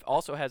 ATF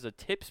also has a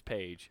tips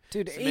page.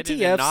 Dude, Submit an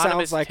ATF anonymous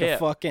sounds like tip. a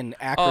fucking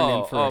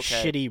acronym for a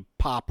okay. shitty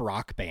pop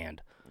rock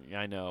band.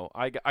 I know.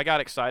 I got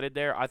excited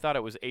there. I thought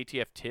it was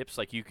ATF tips.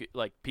 Like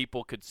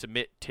people could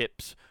submit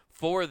tips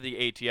for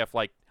the ATF,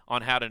 like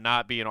on how to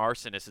not be an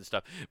arsonist and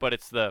stuff. But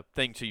it's the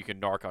thing so you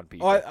can narc on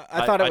people. Oh,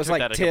 I thought it was took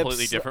like that a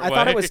completely tips. different I way.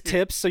 thought it was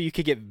tips so you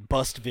could get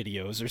bust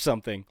videos or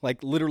something.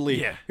 Like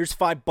literally, Yeah. here's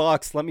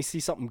 $5. Let me see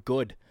something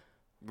good.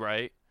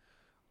 Right.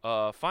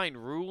 Find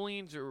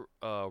rulings or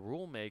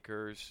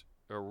rulemaking.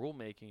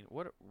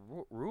 What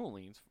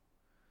rulings?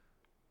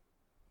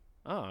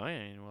 Oh,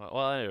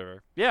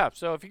 whatever. Yeah.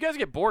 So if you guys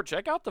get bored,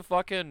 check out the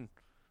fucking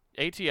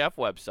ATF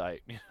website.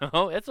 You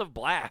know, it's a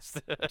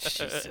blast.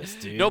 Jesus,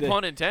 dude. No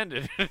pun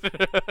intended.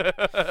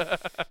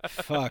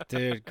 Fuck,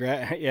 dude.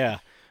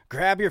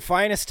 Grab your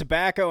finest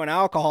tobacco and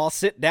alcohol,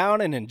 sit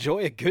down, and enjoy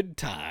a good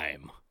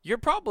time. You're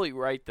probably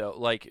right though.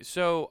 Like,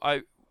 so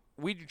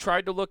we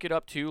tried to look it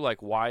up too,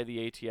 like why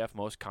the ATF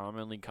most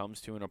commonly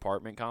comes to an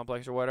apartment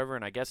complex or whatever,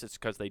 and I guess it's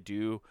because they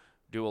do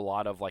a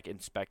lot of like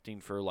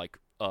inspecting for like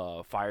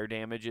fire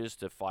damages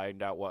to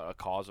find out what a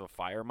cause of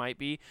fire might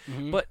be.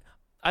 Mm-hmm. But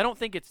I don't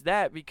think it's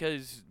that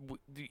because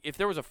if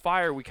there was a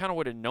fire, we kind of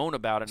would have known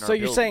about it in our So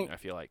you're building, saying, I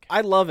feel like. I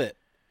love it.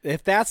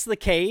 If that's the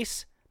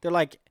case, they're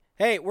like,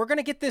 hey, we're going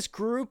to get this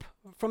group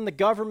from the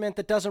government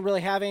that doesn't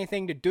really have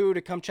anything to do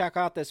to come check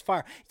out this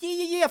fire.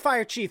 Yeah,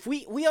 fire chief.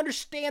 We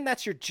understand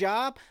that's your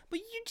job, but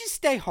you just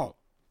stay home.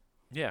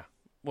 Yeah.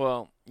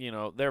 Well, you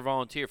know, they're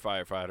volunteer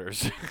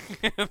firefighters.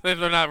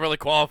 They're not really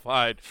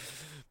qualified.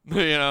 You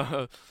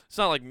know, it's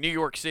not like New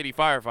York City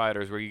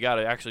firefighters where you got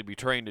to actually be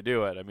trained to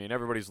do it. I mean,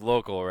 everybody's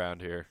local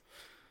around here.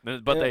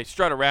 But they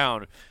strut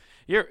around.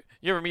 You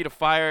ever meet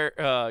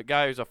a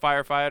guy who's a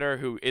firefighter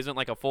who isn't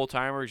like a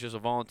full-timer, he's just a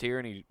volunteer,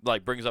 and he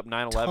like brings up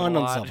 9/11 a Tons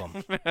lot? of them.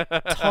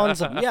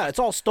 Tons of them. Yeah, it's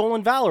all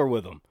stolen valor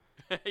with them.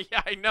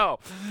 Yeah, I know.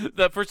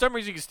 For some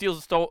reason, you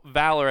can steal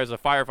valor as a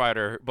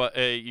firefighter, but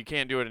you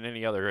can't do it in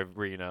any other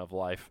arena of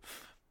life.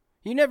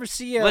 You never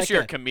see Unless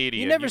you're a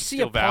comedian. You never you see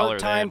steal a valor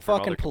part-time then from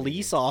fucking other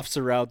police comedians.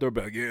 officer out there,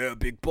 like, yeah,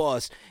 big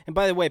boss. And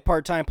by the way,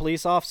 part-time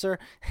police officer,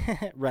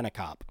 rent a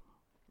cop.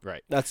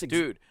 Right. That's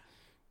Dude,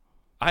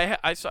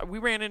 I saw. We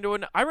ran into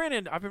an.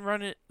 I've been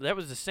running. That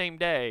was the same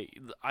day.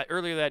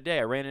 Earlier that day,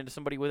 I ran into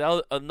somebody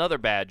without another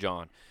badge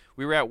on.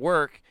 We were at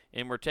work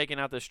and we're taking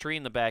out this tree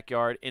in the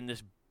backyard, and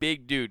this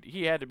big dude.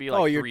 He had to be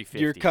like 350.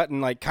 You're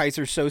cutting like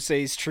Kaiser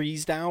Sose's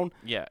trees down.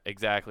 Yeah,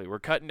 exactly. We're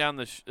cutting down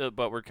this,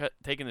 but we're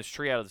taking this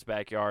tree out of this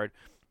backyard,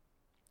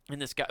 and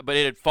this guy. But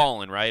it had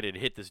fallen, right? It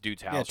hit this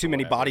dude's house. Yeah, too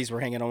many bodies were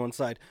hanging on one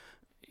side.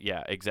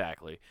 Yeah,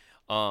 exactly.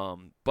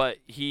 But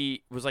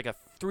he was like a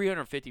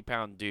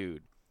 350-pound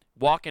dude.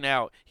 Walking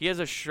out, he has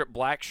a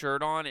black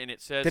shirt on, and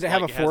it says. Did it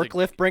have like, a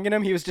forklift bringing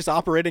him? He was just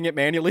operating it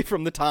manually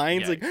from the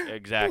tines. Yeah, like,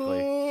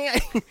 exactly.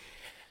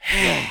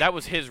 Yeah, that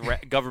was his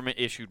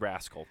government-issued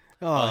rascal.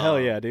 Oh,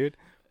 hell yeah, dude.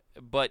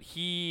 But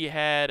he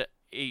had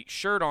a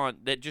shirt on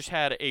that just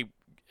had a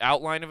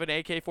outline of an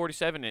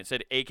AK-47, and it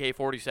said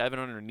AK-47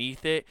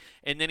 underneath it.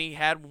 And then he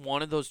had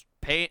one of those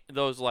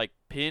like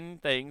pin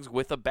things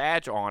with a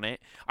badge on it.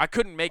 I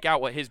couldn't make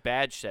out what his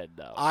badge said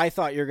though. I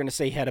thought you were gonna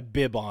say he had a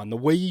bib on. The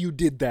way you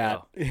did that,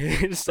 Oh,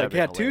 it's like he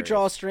had two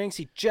drawstrings.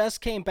 He just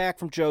came back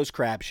from Joe's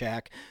Crab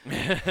Shack.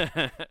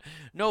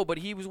 No, but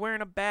he was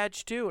wearing a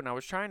badge too, and I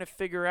was trying to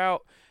figure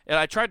out. And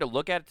I tried to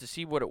look at it to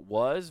see what it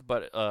was,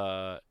 but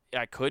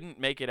I couldn't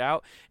make it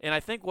out. And I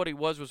think what he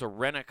was a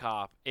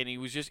rent-a-cop, and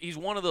he's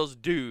one of those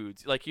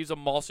dudes, like he's a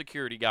mall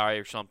security guy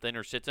or something,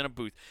 or sits in a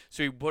booth.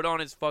 So he put on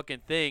his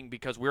fucking thing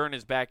because we're in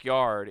his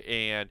backyard,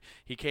 and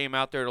he came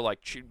out there to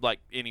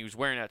and he was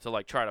wearing that to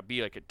like try to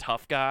be like a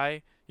tough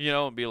guy, you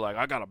know, and be like,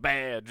 I got a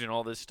badge and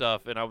all this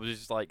stuff. And I was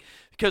just like,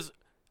 because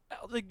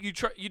like you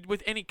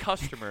with any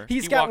customer,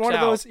 He's got one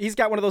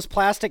of those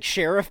plastic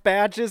sheriff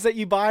badges that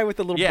you buy with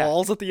the little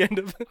balls at the end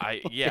of it.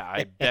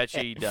 I bet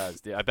you he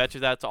does. I bet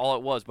you that's all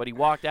it was. But he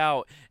walked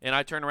out, and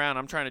I turned around.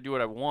 I'm trying to do what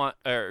I want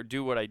or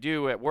do what I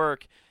do at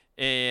work,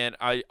 and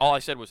all I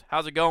said was,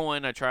 "How's it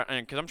going?" Because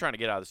I'm trying to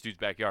get out of this dude's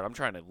backyard. I'm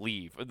trying to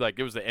leave. Like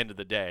it was the end of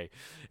the day,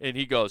 and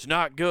he goes,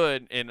 "Not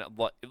good." And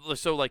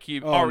so like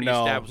he already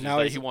establishes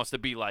that he wants to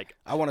be like,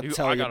 I want to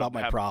tell you about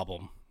my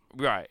problem.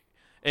 Right.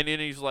 And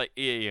then he's like,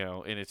 yeah, you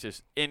know, and it's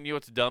just, and you know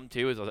what's dumb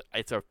too is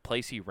it's a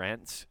place he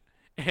rents,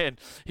 and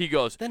he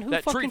goes, then who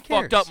that fucking tree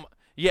cares? fucked up.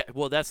 Yeah,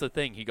 well, that's the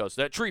thing. He goes,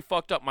 that tree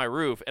fucked up my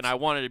roof, and I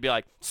wanted to be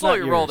like, slow not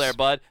your roll yours. there,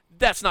 bud.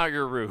 That's not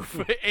your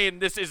roof, and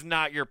this is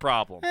not your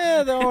problem.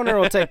 The owner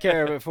will take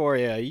care of it for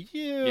you.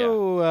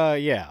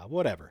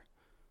 Whatever.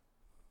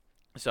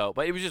 So,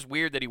 but it was just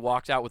weird that he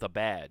walked out with a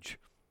badge.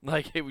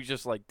 Like it was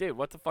just like, dude,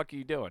 what the fuck are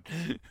you doing?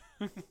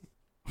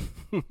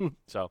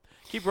 So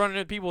keep running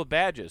into people with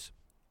badges.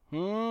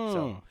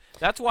 So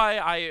that's why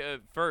I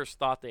first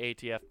thought the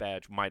ATF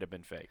badge might have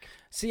been fake.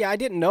 See, I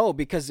didn't know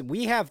because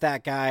we have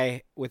that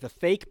guy with a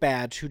fake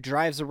badge who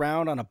drives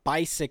around on a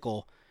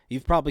bicycle.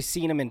 You've probably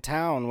seen him in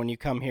town when you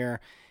come here.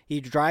 He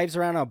drives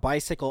around on a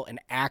bicycle and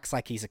acts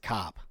like he's a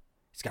cop.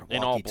 He's got a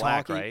In all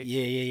black, walkie-talkie. right?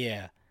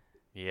 Yeah.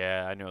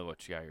 Yeah, I know what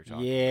guy you're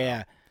talking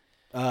Yeah.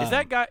 about. Is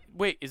that guy?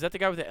 Wait, is that the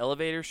guy with the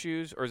elevator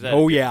shoes, or is that?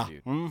 Oh, a different yeah.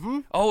 dude? Mm-hmm.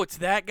 Oh, it's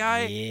that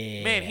guy.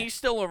 Yeah. Man, he's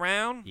still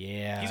around.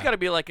 Yeah. He's got to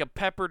be like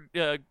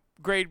a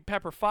grade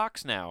Pepper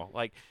Fox now.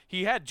 Like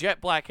he had jet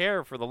black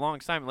hair for the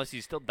longest time, unless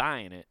he's still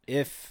dyeing it.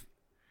 If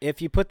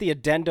you put the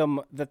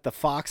addendum that the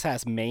fox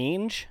has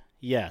mange,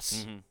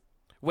 yes. Mm-hmm.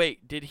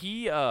 Wait, did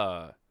he?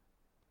 Have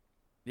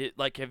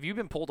you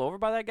been pulled over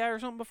by that guy or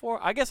something before?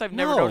 I guess I've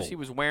never No. noticed he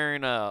was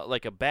wearing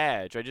a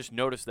badge. I just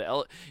noticed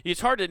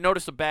it's hard to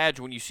notice a badge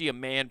when you see a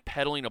man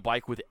pedaling a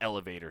bike with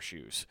elevator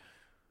shoes.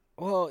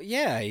 Well,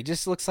 yeah, he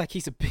just looks like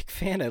he's a big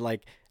fan of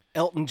like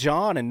Elton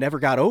John and never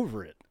got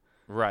over it.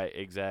 Right,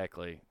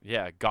 exactly.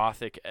 Yeah,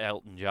 gothic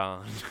Elton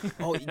John.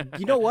 Oh,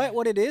 you know what?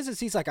 What it is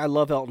he's like, I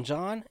love Elton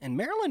John, and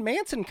Marilyn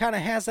Manson kind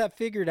of has that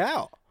figured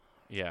out.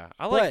 Yeah,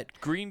 I like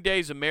Green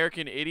Day's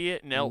American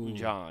Idiot and Elton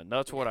John.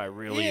 That's what I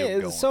really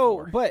am going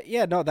for. But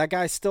yeah, no, that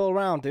guy's still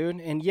around, dude,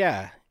 and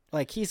yeah,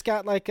 like he's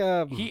got like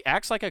a. He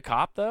acts like a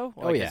cop though.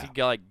 Like, yeah. Has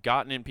he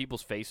gotten in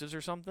people's faces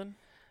or something?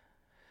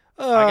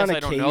 I On guess I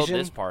occasion, don't know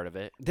this part of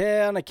it.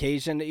 Yeah, on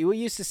occasion, we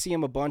used to see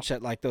him a bunch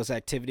at like those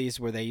activities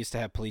where they used to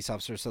have police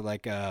officers. So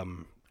like,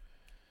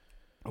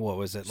 what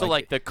was it? So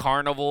like the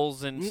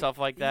carnivals and stuff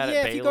like that.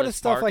 Yeah, at if you go to Bayless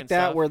stuff Park like and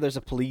that stuff. where there's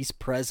a police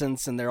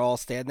presence and they're all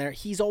standing there,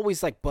 he's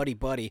always like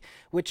buddy,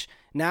 which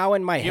now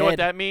in my head, You know what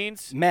that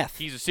means? meth.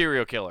 He's a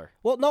serial killer.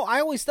 Well, no, I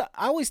always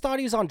thought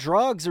he was on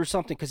drugs or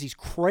something because he's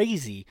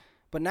crazy.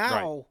 But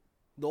now,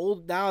 now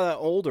that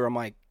older, I'm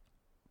like,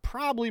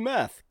 probably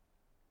meth.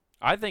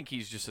 I think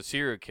he's just a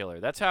serial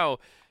killer. That's how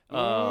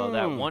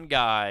that one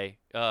guy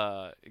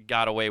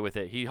got away with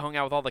it. He hung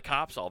out with all the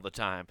cops all the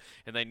time,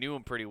 and they knew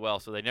him pretty well,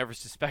 so they never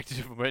suspected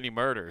him of any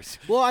murders.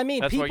 Well, I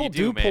mean, That's what people you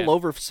do, man. pull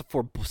over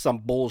for some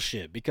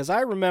bullshit because I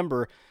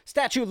remember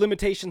statute of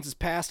limitations is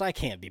passed. I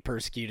can't be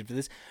persecuted for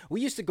this.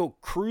 We used to go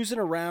cruising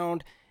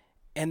around,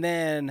 and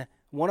then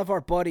one of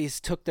our buddies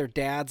took their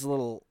dad's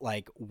little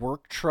like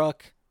work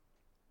truck,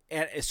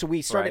 and so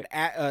we started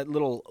a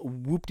little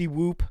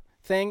whoop-de-whoop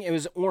thing. It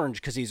was orange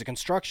because he's a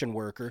construction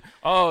worker.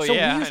 Oh, so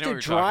yeah, we used I know to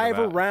what you're talking drive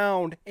about.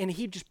 around, and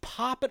he'd just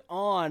pop it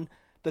on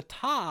the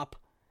top.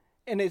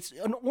 And it's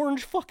an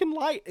orange fucking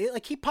light.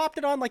 Like he popped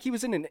it on like he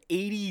was in an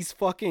 80s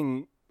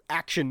fucking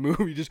action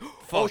movie. Just,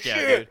 Fuck yeah,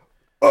 shit.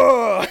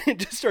 dude. And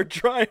just start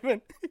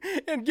driving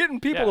and getting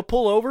people Yeah. to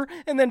pull over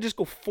and then just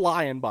go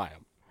flying by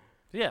them.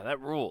 Yeah, that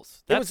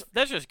rules. It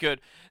That's just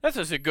good. That's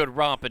just a good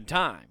romping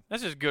time.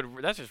 That's just good.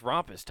 That's just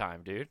rompus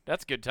time, dude.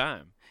 That's good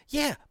time.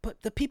 Yeah,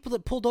 but the people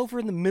that pulled over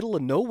in the middle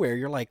of nowhere,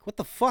 you're like, what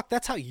the fuck?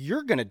 That's how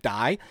you're going to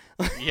die.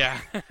 Yeah.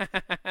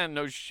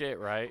 No shit,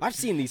 right? I've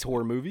seen these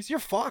horror movies. You're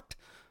fucked.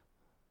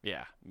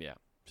 Yeah.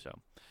 So,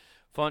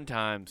 fun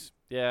times.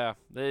 Yeah,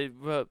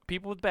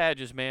 people with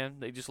badges, man.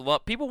 They just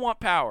love. People want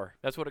power.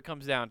 That's what it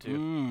comes down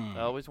to. They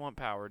always want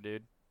power,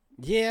 dude.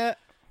 Yeah.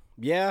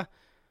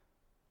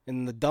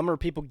 And the dumber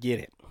people get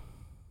it.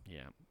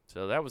 Yeah.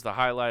 So that was the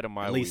highlight of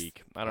my At least-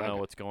 week. I don't know okay.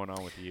 what's going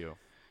on with you.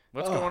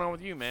 What's going on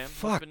with you, man?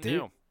 fuck, What's been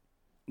dude. new?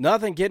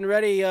 Nothing. Getting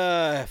ready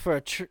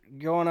for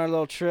go on our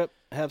little trip,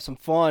 have some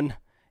fun,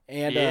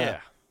 and Yeah.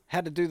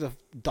 had to do the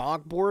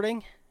dog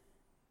boarding.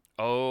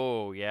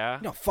 Oh yeah.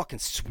 You know how fucking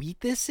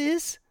sweet this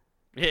is?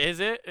 Is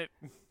it?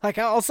 Like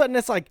all of a sudden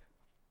it's like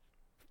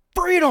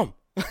freedom.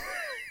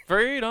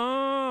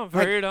 Freedom, Like,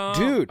 freedom,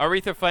 dude.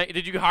 Aretha Franklin.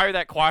 Did you hire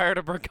that choir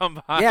to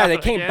come by? Yeah, they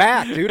came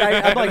back, dude.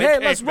 I'm like, They hey,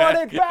 came let's run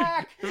it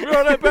back.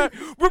 Run it back.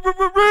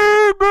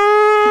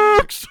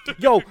 Remix.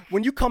 Yo,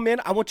 when you come in,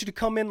 I want you to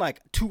come in like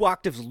 2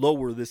 octaves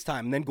lower this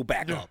time and then go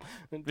back up.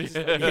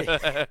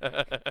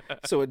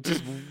 So it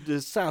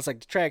just sounds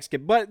like the tracks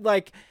get, but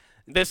like,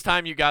 This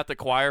time you got the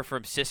choir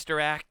from Sister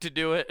Act to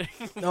do it.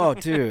 oh,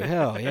 dude,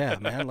 hell yeah,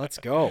 man, let's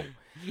go.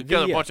 You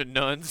got a The, bunch of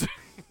nuns.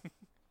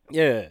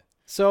 yeah.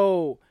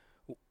 So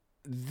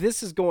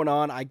this is going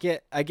on. I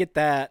get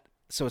that.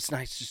 So it's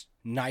nice, just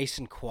nice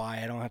and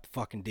quiet. I don't have to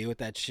fucking deal with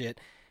that shit.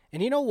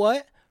 And you know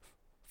what?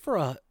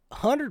 For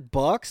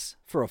 $100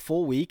 for a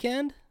full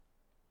weekend,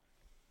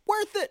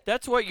 worth it.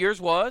 That's what yours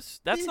was.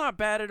 That's not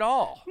bad at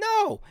all.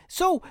 No.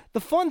 So the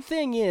fun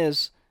thing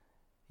is,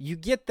 you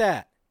get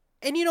that,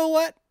 and you know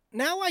what?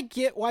 Now I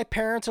get why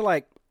parents are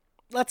like,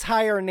 let's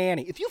hire a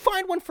nanny. If you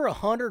find one for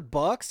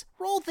 $100,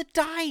 roll the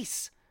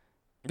dice.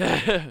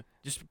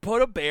 Just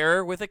put a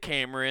bear with a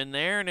camera in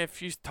there, and if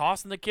she's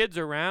tossing the kids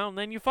around,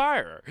 then you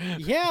fire her.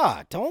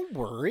 Yeah, don't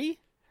worry.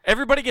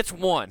 Everybody gets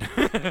one.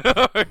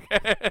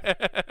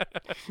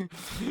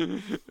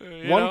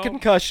 One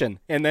concussion,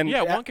 and then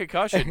Yeah, one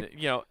concussion.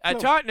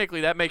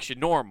 Technically that makes you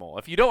normal.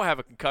 If you don't have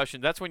a concussion,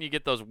 that's when you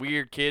get those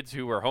weird kids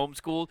who are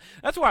homeschooled.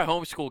 That's why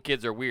homeschool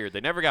kids are weird.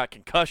 They never got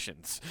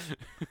concussions.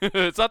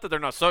 It's not that they're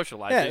not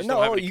socialized. They Yeah, just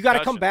don't have any you got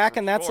to come back, concussions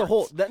and that's the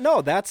from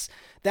whole.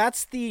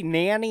 That's the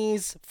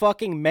nanny's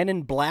fucking Men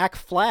in Black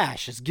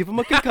flash. Is give them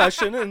a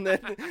concussion, and then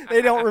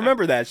they don't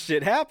remember that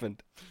shit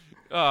happened.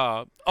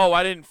 I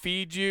didn't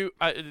feed you,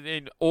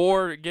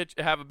 or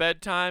have a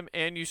bedtime,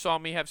 and you saw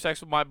me have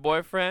sex with my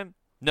boyfriend.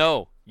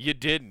 No, you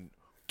didn't.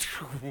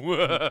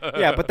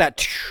 Yeah, but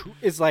that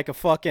is like a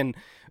fucking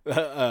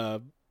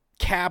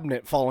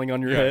cabinet falling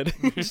on your head.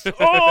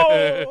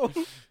 Oh!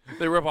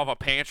 They rip off a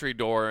pantry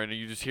door, and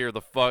you just hear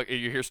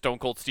you hear Stone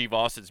Cold Steve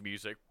Austin's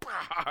music.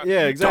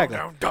 Yeah, exactly.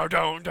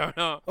 Dun.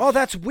 Oh,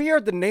 that's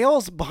weird. The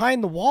nails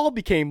behind the wall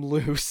became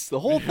loose. The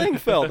whole thing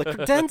fell. The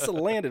condenser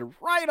landed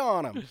right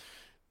on him.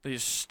 They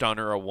just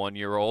stunner a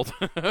 1-year-old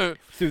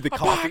through the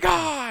coffee. Oh my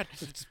God!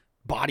 Just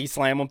body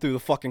slam him through the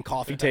fucking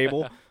coffee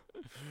table.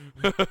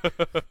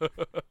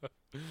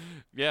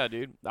 Yeah,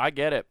 dude, I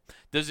get it.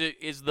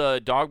 Is the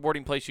dog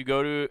boarding place you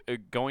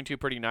going to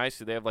pretty nice?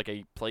 Do they have like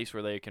a place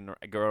where they can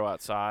go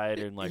outside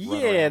and like?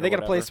 Run around they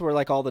got a place where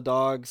like all the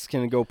dogs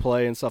can go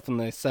play and stuff, and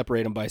they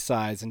separate them by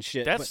size and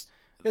shit.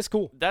 It's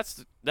cool.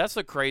 That's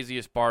the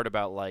craziest part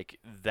about like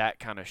that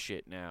kind of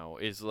shit now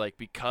is like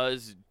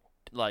because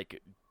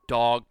like.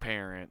 Dog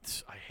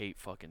parents, I hate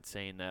fucking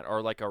saying that,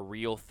 are like a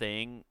real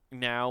thing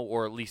now,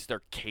 or at least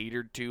they're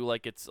catered to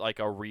like it's like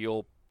a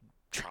real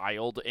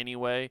child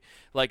anyway.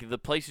 Like the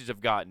places have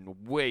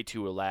gotten way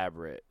too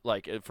elaborate,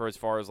 like for as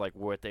far as like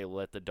what they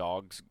let the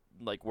dogs,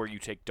 like where you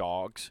take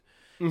dogs.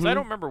 So I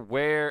don't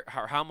remember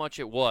how much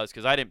it was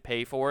because I didn't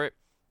pay for it.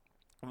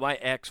 My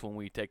ex, when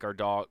we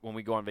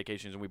go on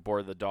vacations and we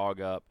board the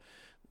dog up,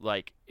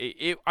 like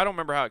I don't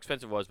remember how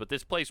expensive it was, but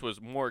this place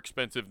was more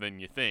expensive than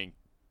you think,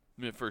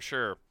 for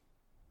sure.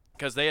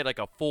 Because they had like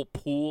a full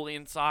pool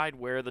inside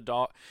where the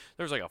dog.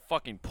 There was like a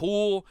fucking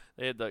pool.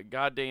 They had the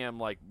goddamn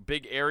like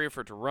big area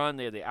for it to run.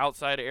 They had the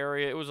outside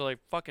area. It was like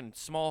fucking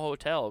small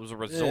hotel. It was a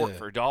resort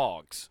for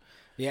dogs.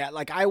 Yeah,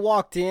 like I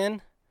walked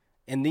in,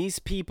 and these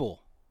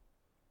people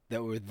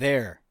that were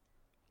there,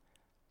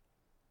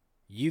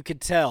 you could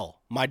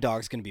tell my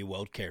dog's gonna be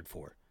well cared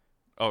for.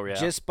 Oh yeah.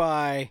 Just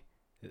by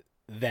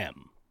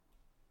them.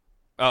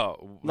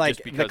 Oh, like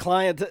just because... the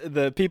client,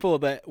 the people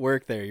that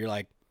work there. You're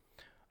like,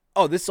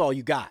 oh, this is all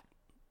you got.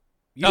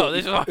 You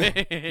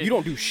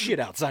don't do shit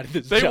outside of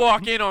this They job.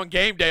 walk in on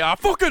game day. I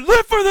fucking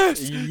live for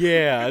this.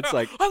 Yeah, it's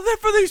like I live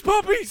for these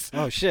puppies.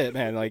 Oh shit,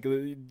 man! Like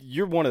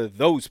you're one of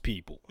those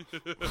people.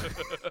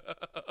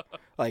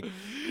 Like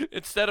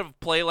instead of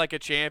play like a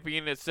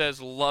champion, it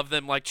says love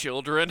them like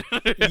children.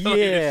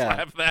 Yeah,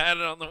 slap that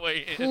on the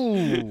way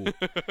in.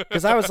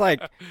 Because I was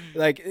like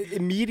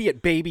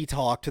immediate baby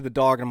talk to the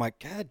dog, and I'm like,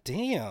 God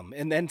damn!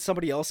 And then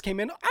somebody else came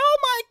in. Oh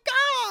my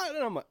God!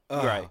 And I'm like,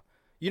 oh. Right.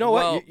 You know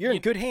what? You're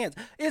in good hands.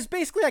 It's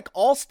basically like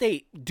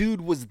Allstate dude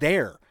was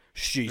there.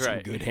 She's in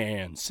good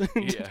hands.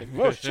 Yeah.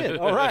 Oh, shit.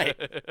 All right.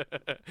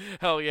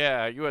 Hell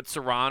yeah. You had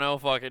Serrano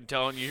fucking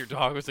telling you your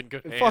dog was in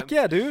good hands. Fuck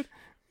yeah, dude.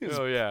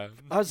 Oh, yeah.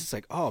 I was just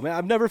like, oh, man,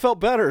 I've never felt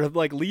better of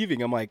like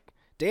leaving. I'm like,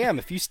 damn,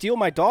 if you steal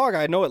my dog,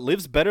 I know it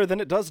lives better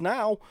than it does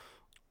now.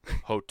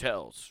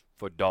 Hotels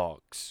for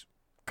dogs.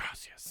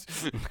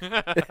 Gracias.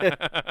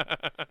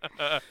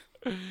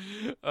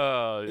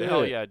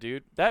 Hell yeah,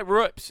 dude. That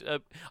rips.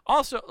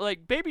 Also,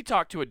 like, baby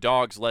talk to a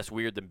dog's less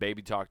weird than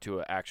baby talk to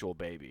an actual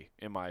baby,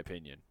 in my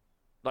opinion.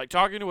 Like,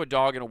 talking to a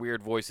dog in a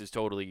weird voice is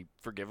totally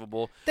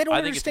forgivable. They don't I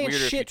think understand it's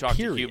weirder shit, if you talk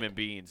period. to human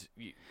beings.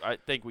 I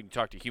think when you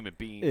talk to human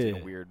beings in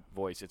a weird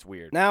voice, it's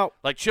weird. Now,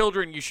 like,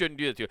 children, you shouldn't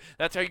do that to.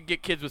 That's how you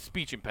get kids with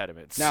speech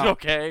impediments. Now,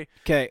 okay?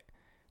 Okay.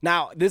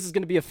 Now, this is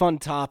going to be a fun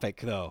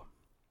topic, though,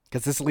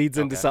 because this leads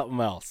into something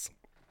else.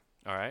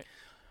 All right.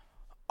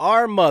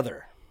 Our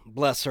mother,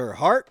 bless her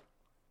heart,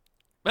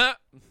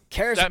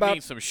 cares that about...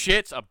 means some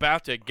shit's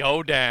about to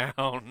go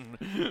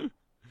down.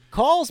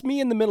 Calls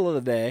me in the middle of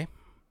the day.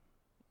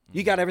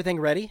 You got everything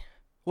ready?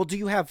 Well, do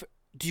you have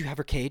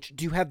her cage?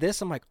 Do you have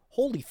this? I'm like,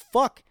 holy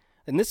fuck.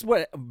 And this is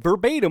what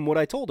verbatim what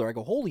I told her. I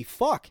go, holy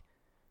fuck.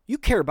 You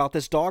care about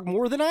this dog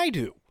more than I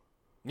do.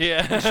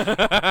 Yeah.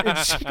 And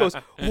she goes,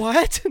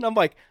 what? And I'm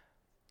like,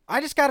 I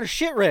just got her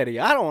shit ready.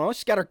 I don't know.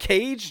 She's got her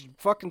cage,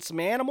 fucking some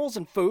animals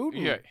and food.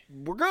 And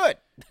we're good.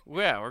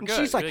 Yeah, we're And good.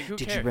 she's like, who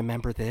did cares? you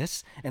remember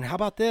this? And how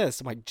about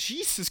this? I'm like,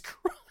 Jesus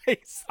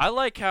Christ. I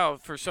like how,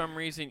 for some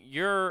reason,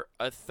 you're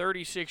a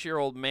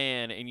 36-year-old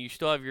man and you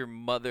still have your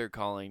mother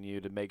calling you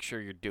to make sure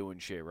you're doing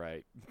shit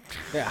right.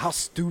 Yeah, how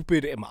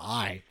stupid am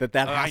I that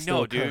has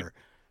to occur? Dude.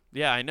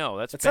 Yeah, I know.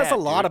 It says a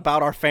lot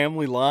about our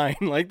family line.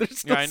 Like, there's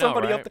still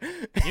somebody right? up there.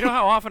 You know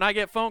how often I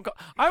get phone calls?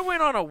 I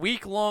went on a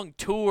week-long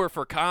tour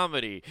for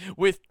comedy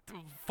with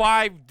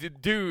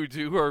 5 dudes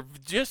who are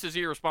just as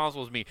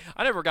irresponsible as me.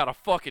 I never got a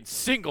fucking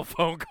single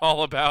phone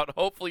call about,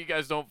 hopefully you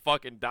guys don't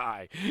fucking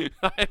die.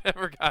 I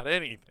never got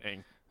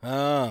anything.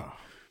 Oh,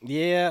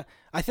 yeah.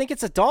 I think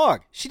it's a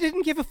dog. She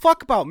didn't give a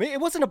fuck about me. It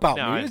wasn't about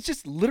No, me. It was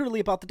just literally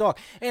about the dog.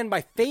 And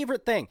my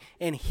favorite thing,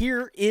 and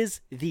here is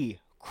the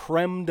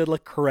creme de la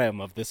creme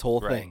of this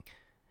whole Right. thing,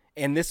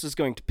 and this is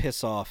going to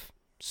piss off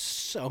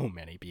so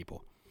many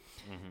people.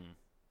 Mm-hmm.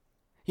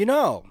 You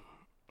know,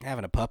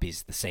 having a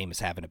puppy's the same as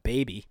having a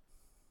baby.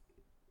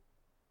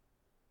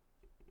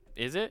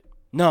 Is it?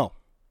 No.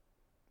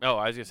 Oh,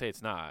 I was gonna say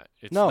it's not.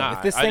 It's No. not.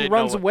 If this I thing didn't know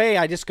runs what- away,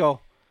 I just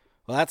go,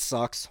 well, that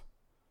sucks.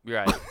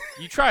 Right.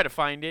 You try to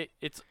find it.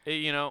 It's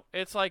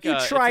it's like You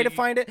try it's to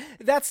find it.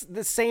 That's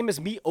the same as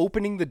me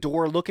opening the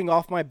door, looking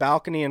off my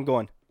balcony, and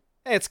going,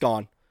 hey, it's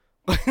gone.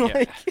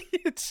 Like,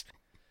 it's.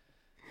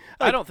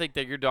 I don't think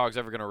that your dog's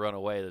ever gonna run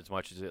away as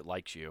much as it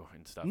likes you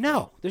and stuff.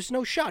 No, there's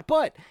no shot.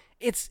 But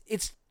it's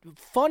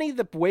funny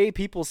the way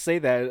people say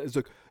that. It's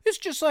like, it's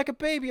just like a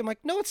baby. I'm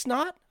like, no, it's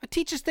not. I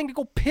teach this thing to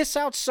go piss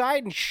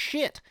outside and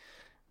shit.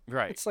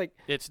 Right. It's like,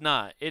 It's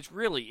not. It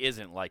really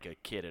isn't like a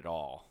kid at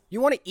all. you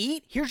want to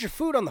eat? Here's your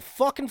food on the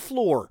fucking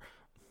floor.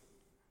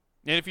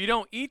 And if you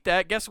don't eat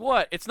that, guess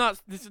what? It's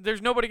not.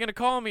 There's nobody gonna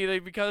call me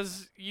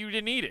because you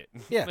didn't eat it.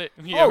 Yeah. Or Oh,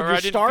 I you're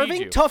didn't feed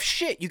starving? you. Tough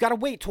shit. You got to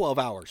wait 12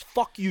 hours.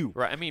 Fuck you.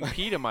 Right. I mean,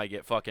 PETA might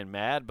get fucking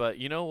mad, but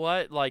you know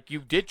what? Like, you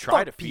did try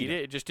Fuck to feed PETA.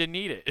 it. It just didn't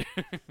eat it.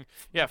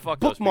 Yeah, fuck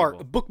Bookmark those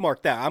people.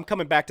 bookmark that. I'm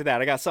coming back to that.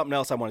 I got something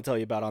else I want to tell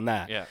you about on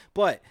that. Yeah.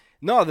 But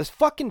no, this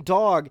fucking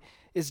dog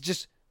is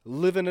just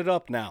living it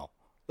up now.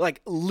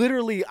 Like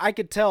literally, I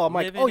could tell. I'm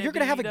like, Living oh, in you're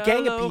gonna have a Vida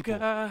gang of people.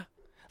 Loca.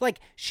 Like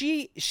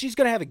she's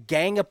gonna have a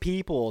gang of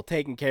people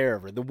taking care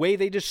of her. The way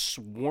they just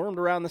swarmed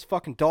around this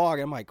fucking dog,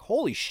 I'm like,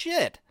 holy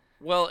shit.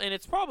 Well, and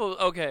it's probably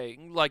okay.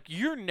 Like,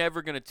 you're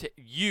never gonna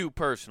you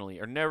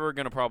personally are never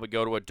gonna probably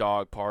go to a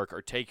dog park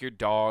or take your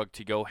dog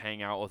to go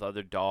hang out with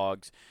other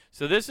dogs.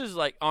 So this is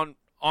like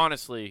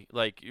honestly,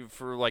 like,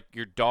 for like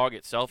your dog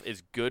itself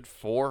is good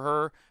for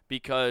her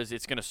because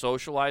it's gonna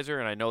socialize her.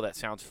 And I know that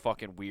sounds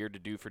fucking weird to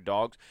do for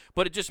dogs,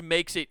 but it just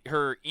makes it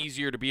her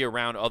easier to be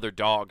around other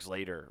dogs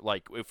later.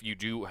 Like, if you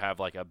do have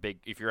like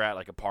if you're at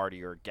like a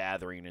party or a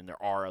gathering and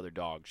there are other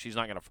dogs, she's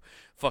not gonna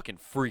fucking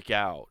freak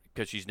out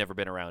because she's never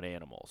been around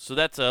animals. So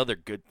that's the other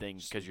good thing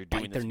because you're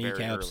doing Bite this their very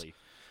kneecaps. early.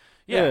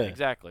 Yeah, Yeah.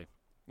 exactly.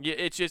 Yeah,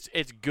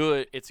 it's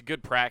good. It's a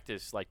good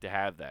practice, like, to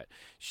have that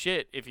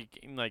shit. If you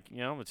like,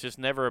 it's just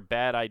never a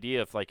bad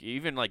idea. If like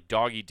even like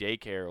doggy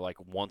daycare, like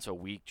once a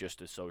week, just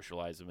to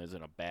socialize them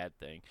isn't a bad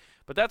thing.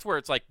 But that's where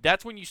it's like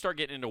that's when you start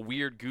getting into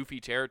weird, goofy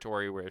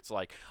territory where it's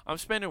like I'm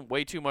spending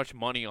way too much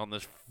money on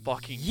this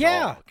fucking Yeah,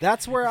 dog.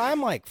 that's where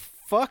I'm like,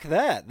 fuck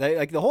that.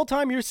 Like the whole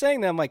time you're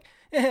saying that, I'm like,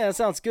 yeah, that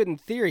sounds good in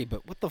theory,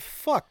 but what the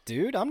fuck,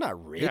 dude? I'm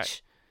not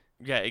rich.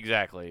 Yeah,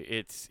 exactly.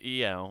 It's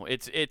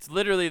it's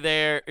literally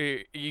there.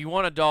 You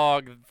want a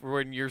dog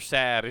when you're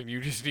sad and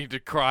you just need to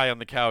cry on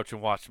the couch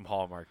and watch some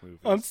Hallmark movies.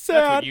 I'm That's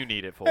sad. what you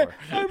need it for.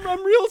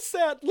 I'm real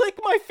sad. Lick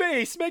my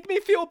face. Make me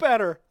feel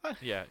better.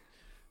 Yeah.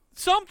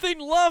 Something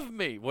love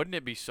me. Wouldn't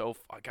it be so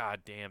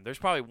God damn. There's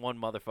probably one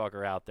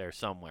motherfucker out there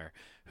somewhere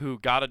who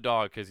got a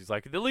dog because he's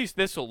like, at least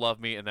this will love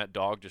me, and that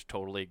dog just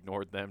totally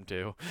ignored them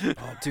too.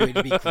 Oh, dude,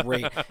 it'd be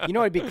great. You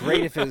know, it'd be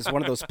great if it was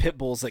one of those pit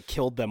bulls that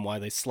killed them while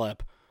they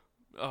slept.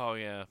 Oh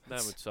yeah,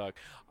 that would suck.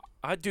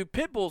 Dude,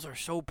 pit bulls are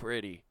so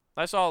pretty.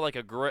 I saw like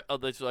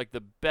it's like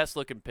the best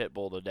looking pit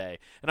bull today,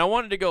 and I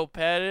wanted to go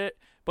pet it,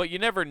 but you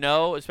never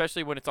know,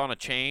 especially when it's on a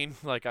chain.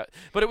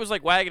 But it was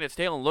like wagging its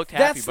tail and looked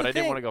happy, That's but the I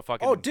didn't thing. want to go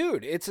fucking. Oh,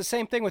 dude, it's the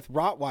same thing with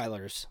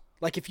Rottweilers.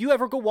 Like, if you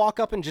ever go walk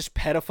up and just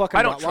pet a fucking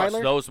I don't Rottweiler.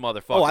 trust those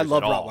motherfuckers. Oh, I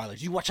love at all.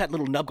 Rottweilers. You watch that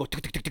little nub go.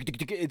 Tick, tick, tick, tick, tick,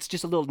 tick. It's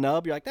just a little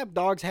nub. You're like, that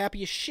dog's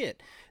happy as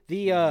shit.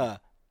 The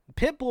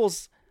pit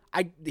bulls.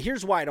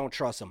 Here's why I don't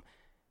trust them.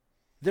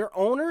 Their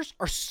owners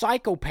are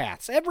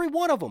psychopaths. Every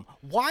one of them.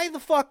 Why the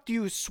fuck do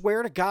you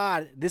swear to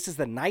God this is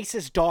the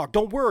nicest dog?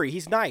 Don't worry,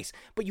 he's nice.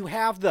 But you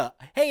have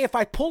hey, if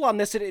I pull on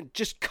this, it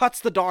just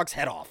cuts the dog's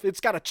head off. It's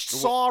got a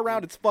saw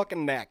around its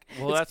fucking neck.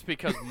 Well, that's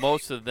because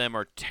most of them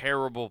are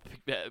terrible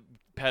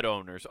pet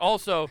owners.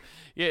 Also,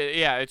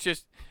 yeah,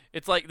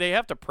 it's like they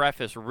have to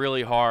preface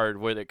really hard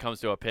when it comes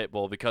to a pit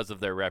bull because of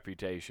their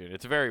reputation.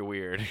 It's very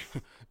weird.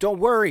 Don't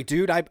worry,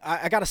 dude.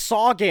 I got a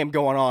saw game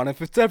going on.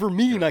 If it's ever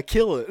mean, I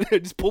kill it. I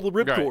just pull the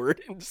ripcord.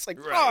 And just like,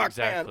 Right, fuck,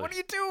 exactly. man, what are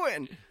you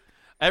doing?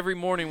 Every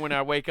morning when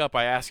I wake up,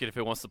 I ask it if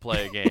it wants to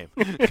play a game.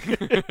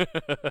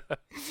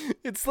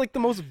 It's like the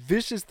most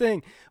vicious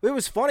thing. It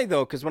was funny,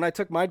 though, because when I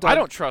took my dog... I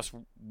don't trust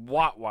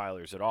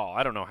Rottweilers at all.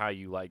 I don't know how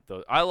you like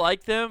those. I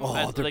like them.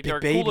 Oh, they're like, big they're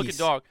a cool looking babies.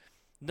 dog.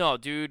 No,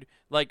 dude.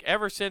 Like,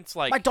 ever since,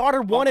 like, My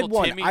daughter wanted Uncle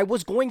one. Timmy, I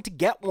was going to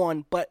get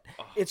one, but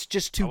it's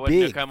just I too wouldn't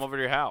have big. come over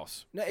to your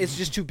house. No, it's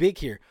just too big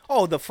here.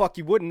 Oh, the fuck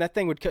you wouldn't. That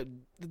thing would...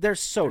 They're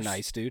so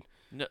nice, dude.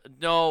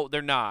 No,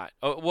 they're not.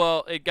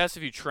 Well, I guess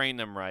if you train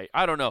them right.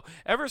 I don't know.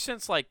 Ever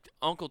since, like,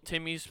 Uncle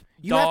Timmy's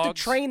You dogs, have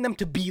to train them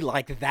to be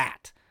like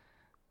that.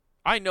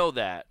 I know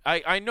that.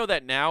 I know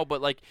that now,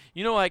 but, like,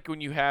 like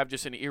when you have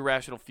just an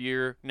irrational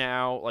fear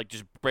now, like,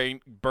 just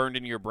burned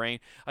into your brain.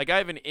 Like, I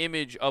have an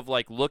image of,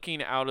 like,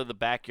 looking out of the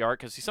backyard,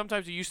 because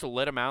sometimes you used to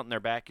let them out in their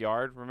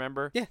backyard,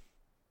 remember? Yeah.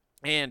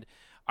 And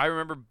I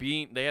remember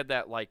they had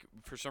that, like,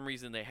 for some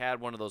reason they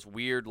had one of those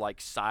weird, like,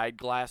 side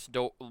glass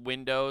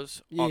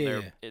windows on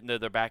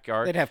their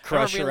backyard. They'd have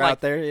Crusher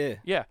out there, yeah.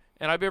 Yeah,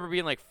 and I remember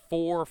being like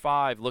 4 or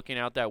 5 looking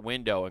out that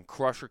window, and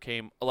Crusher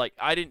came. Like,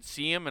 I didn't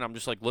see him, and I'm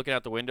just like looking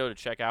out the window to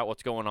check out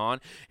what's going on,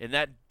 and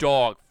that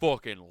dog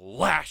fucking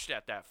lashed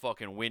at that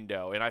fucking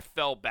window, and I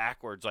fell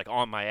backwards like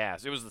on my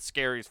ass. It was the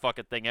scariest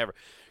fucking thing ever,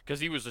 because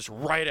he was just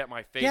right at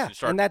my face and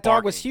started and that barking.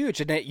 dog was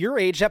huge, and at your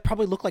age, that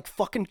probably looked like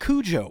fucking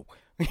Cujo.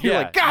 You're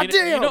like, God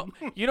damn!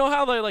 You know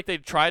how they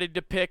try to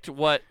depict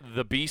what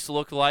the beast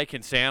looked like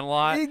in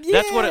Sandlot?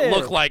 That's what it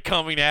looked like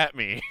coming at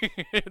me.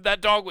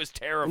 That dog was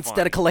terrifying.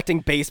 Instead of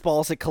collecting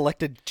baseballs, it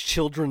collected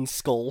children's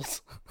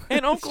skulls.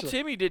 And Uncle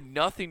Timmy did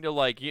nothing to,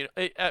 like,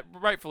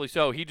 rightfully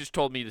so. He just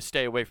told me to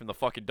stay away from the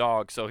fucking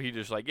dog. So he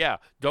just like, yeah,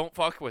 don't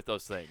fuck with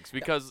those things,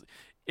 because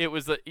it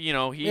was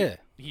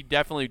he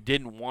definitely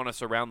didn't want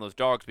us around those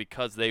dogs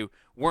because they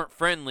weren't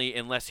friendly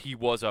unless he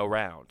was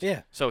around.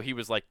 Yeah. So he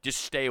was like,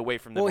 just stay away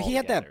from them. Well, he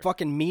had that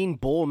fucking mean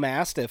bull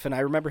mastiff, and I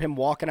remember him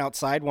walking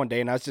outside one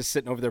day, and I was just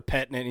sitting over there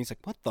petting it, and he's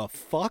like, "What the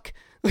fuck?"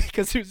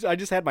 Because I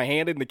just had my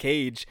hand in the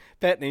cage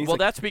petting it. And he's like,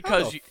 that's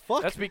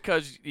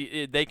because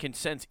they can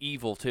sense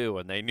evil too,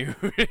 and they knew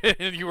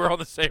you were on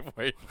the same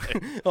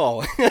wavelength.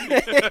 Oh.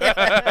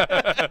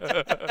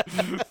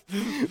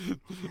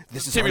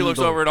 Timmy looks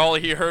over, and all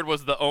he heard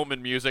was the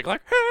Omen music,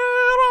 like,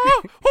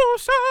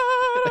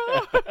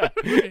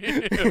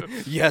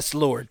 yes,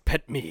 Lord,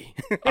 pet me.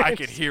 I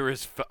could hear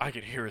his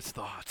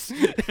thoughts.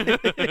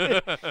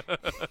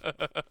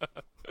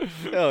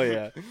 Oh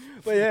yeah,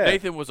 but yeah.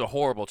 Nathan was a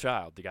horrible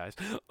child, you guys.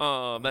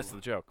 That's the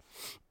joke.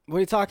 What are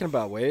you talking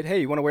about, Wade?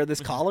 Hey, you want to wear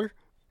this collar?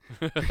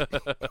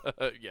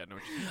 Yeah, no,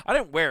 I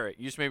didn't wear it.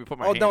 You just made me put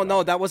my. Oh hand no,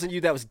 on that wasn't you.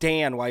 That was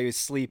Dan while he was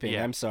sleeping.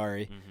 Yeah. I'm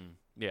sorry. Mm-hmm.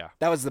 Yeah,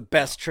 that was the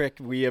best trick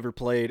we ever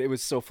played. It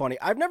was so funny.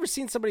 I've never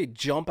seen somebody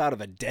jump out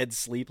of a dead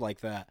sleep like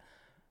that.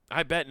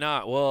 I bet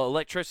not. Well,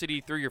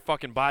 electricity through your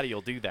fucking body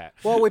will do that.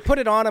 Well, we put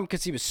it on him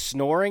because he was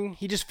snoring.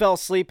 He just fell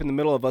asleep in the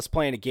middle of us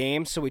playing a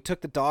game, so we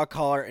took the dog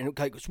collar, and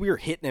we were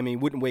hitting him, and he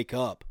wouldn't wake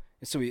up.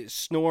 And so he was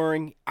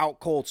snoring out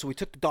cold, so we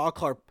took the dog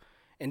collar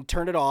and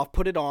turned it off,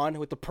 put it on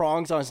with the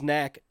prongs on his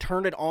neck,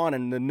 turned it on,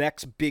 and the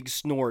next big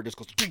snore just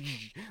goes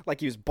like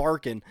he was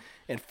barking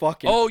and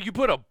fucking. Oh, you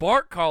put a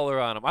bark collar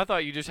on him. I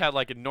thought you just had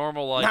like a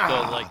normal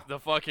the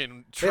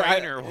fucking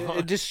trainer one.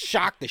 It just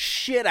shocked the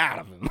shit out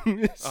of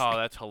him. Oh,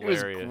 that's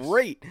hilarious. It was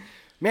great.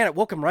 Man, it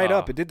woke him right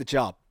up. It did the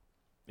job.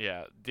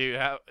 Yeah, dude.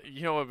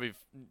 You know what would be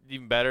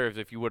even better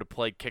if you would have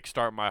played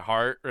 "Kickstart My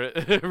Heart"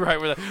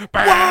 right with that.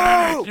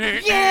 Whoa!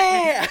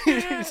 Yeah!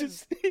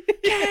 Kickstart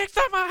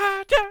my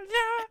heart.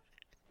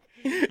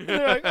 And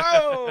they're like,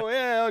 oh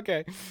yeah,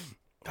 okay.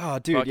 Oh,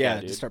 dude, Fuck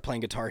yeah, just start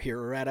playing Guitar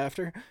Hero right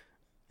after.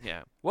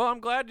 Yeah. Well, I'm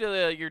glad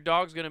your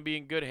dog's gonna be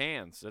in good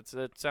hands.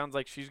 It sounds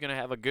like she's gonna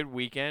have a good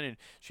weekend, and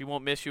she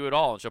won't miss you at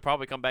all. And she'll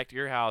probably come back to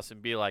your house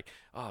and be like,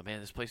 "Oh man,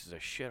 this place is a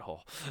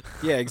shithole."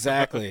 Yeah,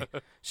 exactly.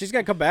 She's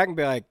gonna come back and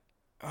be like,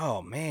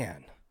 "Oh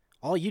man,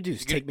 all you do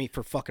is take me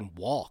for fucking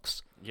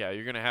walks." Yeah,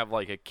 you're going to have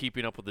like a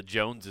Keeping Up with the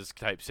Joneses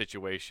type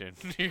situation.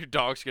 Your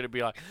dog's going to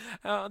be like,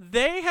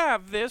 they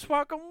have this,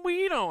 why come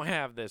we don't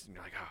have this? And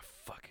you're like, oh,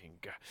 fucking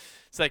God.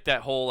 It's like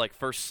that whole like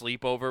first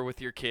sleepover with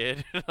your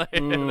kid.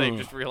 They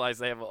just realize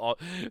they have all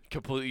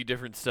completely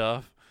different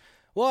stuff.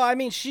 Well, I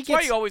mean, That's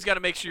why you always got to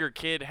make sure your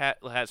kid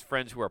has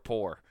friends who are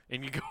poor.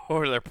 And you go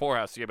over to their poor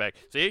house and you get back,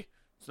 see?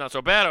 It's not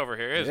so bad over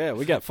here, is it? Yeah,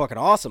 we got fucking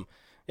awesome.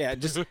 Yeah,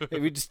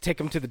 we just take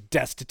them to the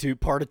destitute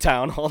part of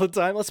town all the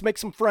time. Let's make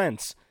some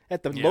friends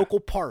at the local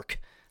park.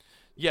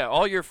 Yeah,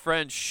 all your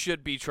friends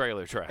should be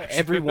trailer trash.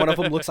 Every one of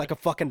them looks like a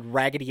fucking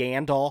Raggedy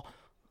Ann doll.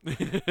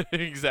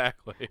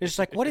 Exactly. It's just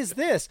like, what is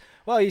this?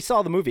 Well, you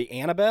saw the movie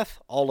Annabeth?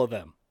 All of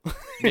them.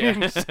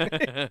 Yeah.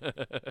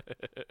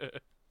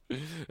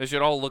 They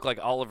should all look like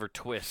Oliver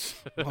Twist.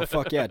 Oh,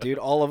 fuck yeah, dude.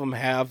 All of them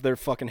have their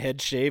fucking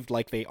head shaved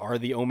like they are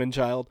the Omen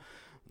child.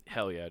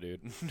 Hell yeah,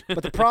 dude.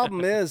 But the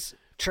problem is,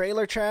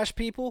 trailer trash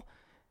people,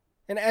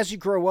 and as you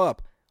grow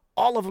up,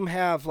 all of them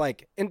have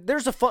like, and there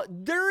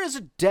is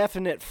a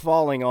definite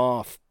falling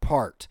off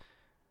part,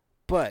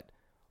 but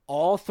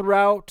all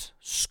throughout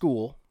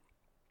school,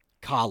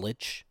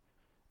 college,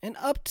 and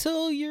up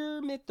till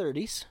your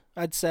mid-30s,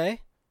 I'd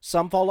say,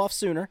 some fall off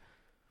sooner,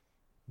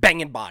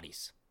 banging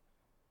bodies.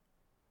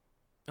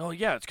 Oh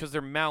yeah, it's because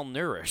they're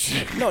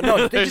malnourished.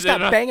 No, they just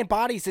got banging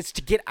bodies. It's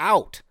to get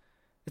out.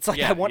 It's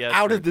like, I want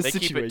out of this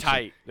situation. They keep it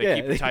tight.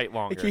 They keep it tight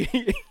longer.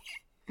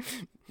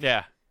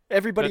 Yeah.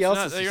 Everybody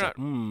else is just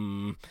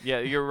Yeah,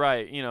 you're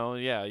right.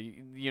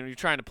 You're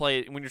trying to play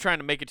it when you're trying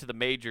to make it to the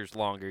majors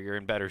longer. You're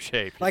in better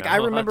shape. Like I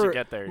remember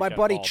my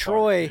buddy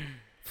Troy,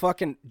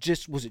 fucking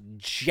just was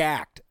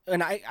jacked,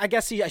 and I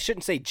guess I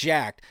shouldn't say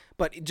jacked,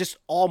 but just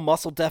all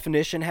muscle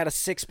definition, had a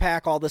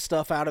 6-pack, all this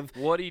stuff out of.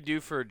 What do you do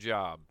for a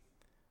job?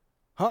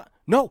 Huh?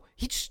 No,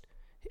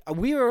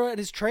 we were at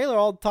his trailer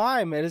all the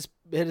time. At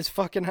his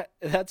fucking.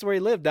 That's where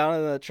he lived, down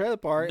in the trailer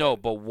park. No,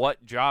 but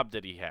what job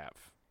did he have?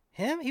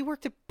 He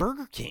worked at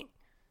Burger King.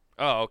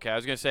 Oh, okay. I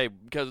was gonna say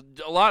because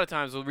a lot of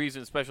times the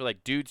reason, especially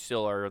like dudes,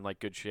 still are in like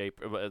good shape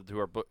who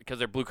are because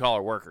they're blue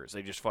collar workers.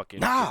 They just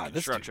fucking Nah,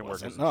 this construction dude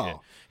workers. wasn't. And shit.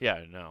 No.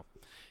 Yeah, no.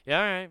 Yeah,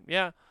 all right.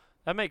 Yeah,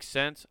 that makes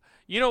sense.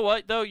 You know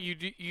what though?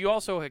 You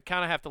also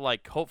kind of have to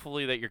like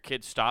hopefully that your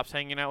kid stops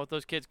hanging out with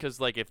those kids because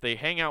like if they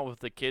hang out with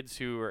the kids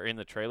who are in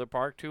the trailer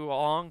park too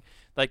long,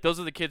 like those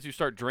are the kids who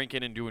start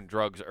drinking and doing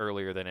drugs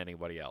earlier than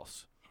anybody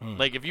else.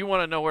 Like if you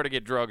want to know where to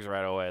get drugs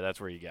right away, that's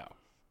where you go.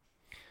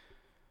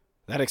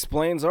 That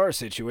explains our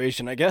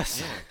situation, I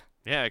guess.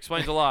 Yeah, it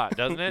explains a lot,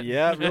 doesn't it?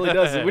 Yeah, it really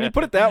does. When you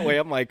put it that way,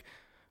 I'm like,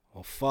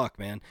 well, fuck,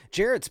 man.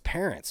 Jared's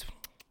parents.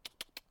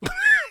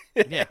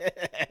 Yeah,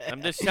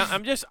 I'm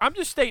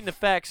just stating the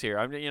facts here.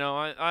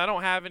 I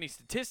don't have any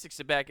statistics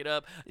to back it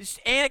up. It's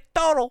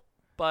anecdotal,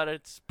 but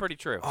it's pretty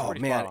true. Oh,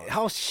 pretty man. spot on.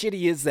 How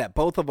shitty is that?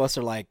 Both of us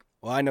are like,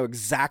 well, I know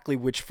exactly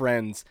which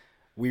friends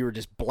we were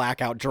just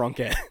blackout drunk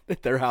at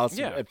their house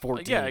at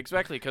 14. Yeah,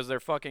 exactly, because they're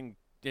fucking.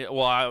 Yeah,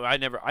 well, I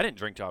didn't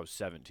drink till I was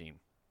 17.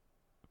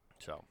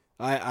 So.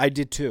 I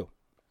did too.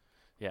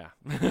 Yeah.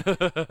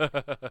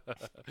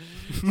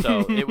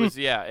 So it was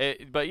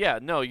but yeah,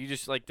 no, you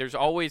just like there's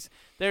always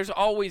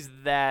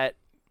that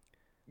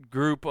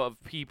group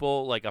of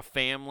people, like a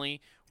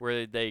family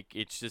where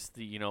it's just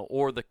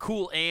or the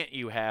cool aunt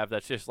you have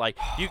that's just like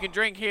you can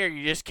drink here,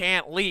 you just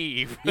can't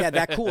leave. Yeah,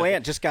 that cool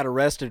aunt just got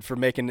arrested for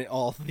making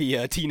all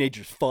the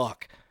teenagers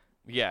fuck.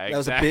 Yeah, that exactly.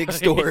 was a big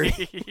story.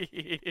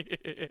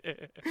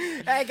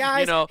 Hey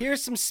guys,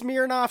 here's some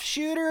Smirnoff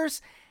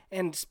shooters.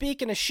 And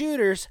speaking of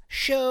shooters,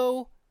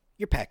 show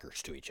your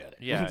peckers to each other.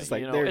 Yeah, it's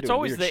like it's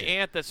always the shit.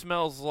 aunt that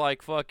smells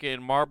like fucking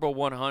Marlboro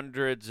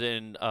 100s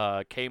and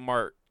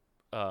Kmart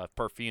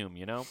perfume.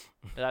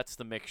 That's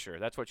the mixture.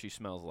 That's what she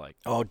smells like.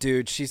 Oh,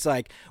 dude, she's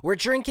like, we're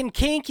drinking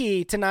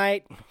kinky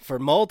tonight for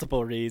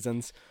multiple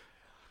reasons.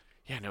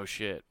 Yeah, no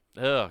shit.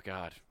 Oh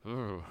God,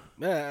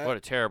 what a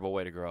terrible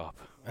way to grow up.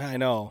 I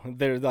know.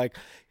 They're like,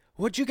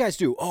 what'd you guys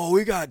do? Oh,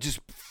 we got just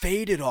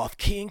faded off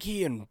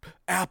kinky and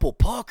apple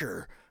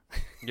pucker.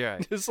 Yeah,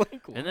 just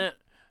like,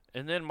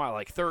 and then my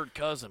like third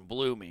cousin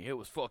blew me. It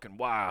was fucking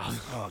wild.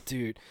 Oh,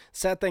 dude,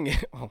 sad thing.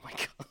 Oh my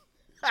God,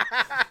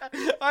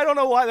 I don't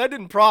know why that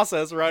didn't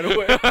process right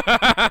away.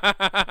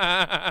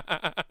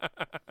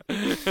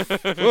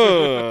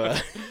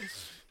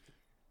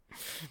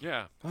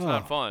 Yeah, it's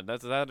not fun.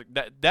 That's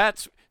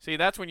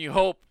when you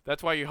hope.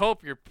 That's why you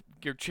hope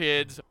your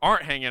kids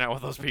aren't hanging out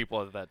with those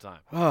people at that time.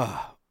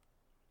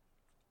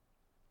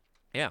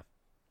 Yeah.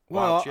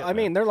 Well, shit, I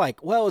mean, they're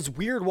like, well, it's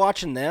weird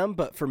watching them,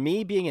 but for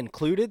me being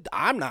included,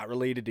 I'm not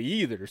related to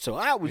either, so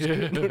that was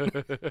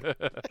good.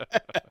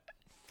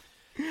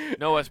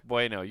 No es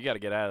bueno. You got to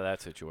get out of that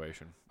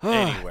situation.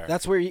 Anywhere.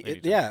 That's where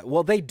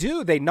well, they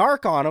do. They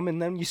narc on them, and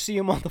then you see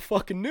them on the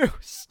fucking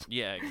news.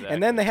 Yeah, exactly.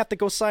 And then they have to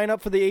go sign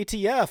up for the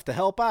ATF to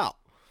help out.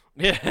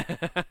 Yeah,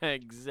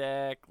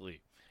 exactly.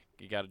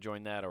 You got to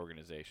join that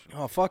organization.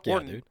 Oh, fuck yeah,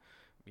 dude.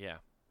 Yeah.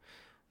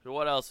 So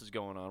what else is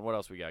going on? What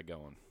else we got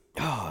going?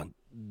 Oh,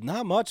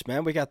 not much,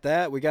 man. We got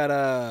that. We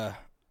got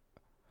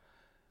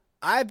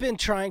I've been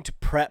trying to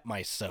prep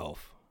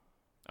myself.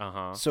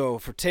 So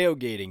for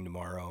tailgating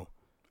tomorrow,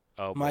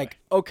 I'm like,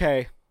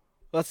 okay,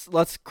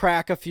 let's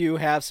crack a few,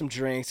 have some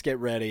drinks, get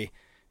ready.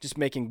 Just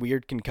making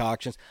weird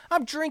concoctions.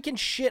 I'm drinking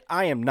shit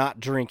I am not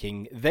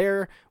drinking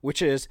there,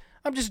 which is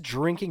I'm just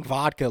drinking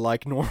vodka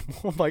like normal.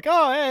 I'm like,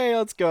 oh, hey,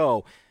 let's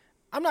go.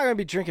 I'm not going to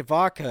be drinking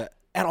vodka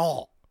at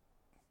all.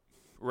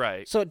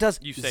 Right. So it does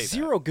you say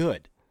zero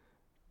good.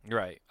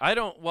 Right. I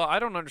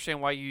don't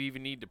understand why you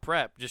even need to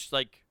prep. Just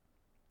like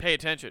pay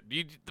attention.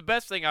 The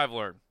best thing I've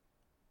learned,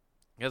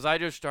 because I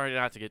just started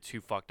not to get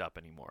too fucked up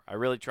anymore. I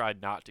really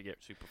tried not to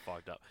get super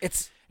fucked up.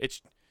 It's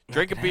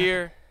drink a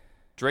beer,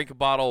 drink a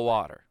bottle of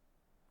water.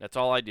 That's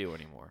all I do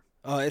anymore.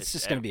 Oh, it's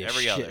just going to be a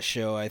shit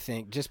show, I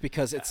think, just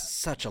because it's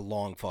such a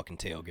long fucking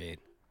tailgate.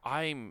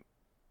 I'm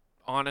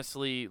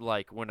honestly,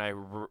 like, when I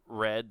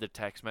read the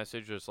text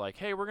message, it was like,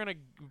 hey, we're going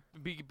to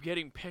be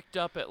getting picked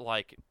up at,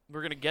 like, we're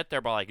going to get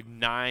there by, like,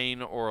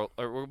 9 or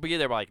we'll be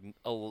there by,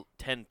 like,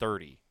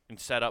 10:30 and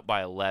set up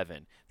by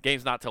 11. The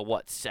game's not till,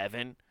 what,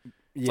 7?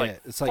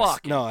 It's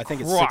like no, I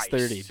think it's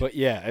 6:30, but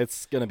yeah,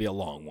 it's going to be a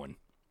long one.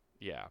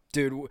 Yeah.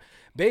 Dude,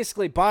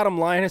 basically, bottom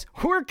line is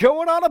we're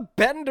going on a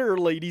bender,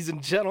 ladies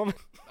and gentlemen.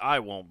 I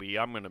won't be.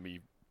 I'm gonna be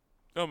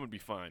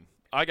fine.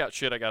 I got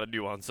shit I got to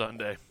do on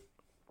Sunday.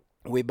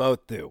 We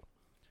both do.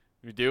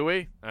 Do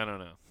we? I don't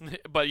know.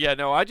 But yeah,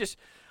 no, I just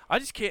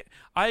can't.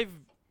 I've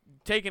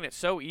taken it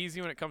so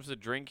easy when it comes to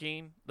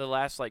drinking the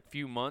last like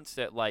few months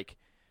that like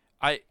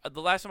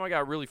the last time I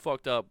got really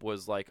fucked up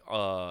was like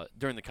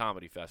during the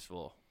comedy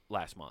festival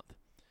last month.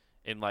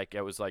 And like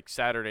it was like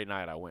Saturday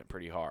night I went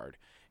pretty hard.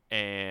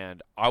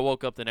 And I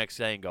woke up the next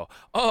day and go,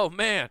 oh,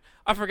 man,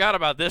 I forgot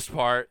about this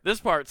part. This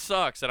part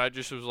sucks. And I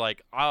just was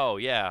like, oh,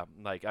 yeah,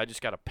 like I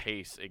just got to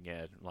pace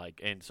again.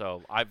 Like, and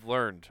so I've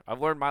learned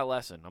my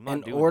lesson. I'm not doing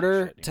that shit in order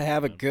anymore, to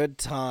have man. a good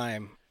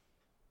time,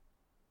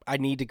 I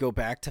need to go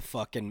back to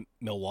fucking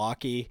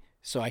Milwaukee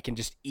so I can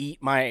just eat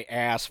my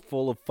ass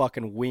full of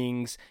fucking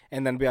wings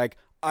and then be like,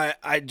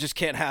 I just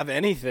can't have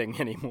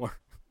anything anymore.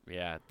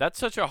 Yeah, that's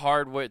such a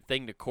hard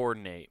thing to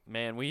coordinate,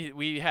 man.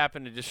 We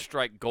happened to just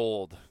strike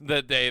gold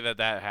the day that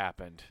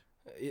happened.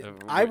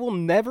 I will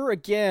never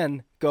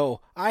again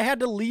go, I had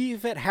to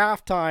leave at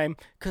halftime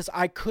because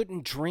I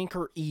couldn't drink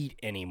or eat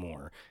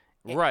anymore.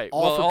 Right.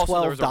 All well, for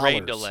also there was a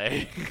rain $12.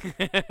 delay.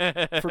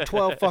 For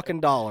 $12 fucking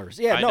dollars.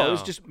 Yeah, I no, know. it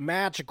was just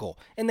magical.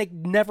 And they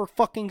never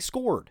fucking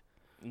scored.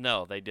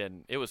 No, they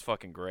didn't. It was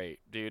fucking great,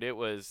 dude. It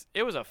was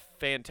a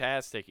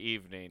fantastic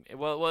evening.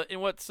 Well,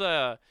 and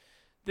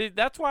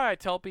that's why I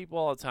tell people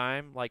all the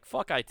time, like,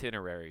 fuck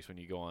itineraries when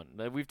you go on.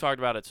 We've talked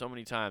about it so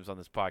many times on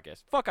this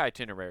podcast. Fuck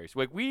itineraries.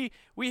 Like, we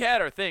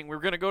had our thing. We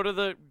were gonna go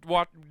to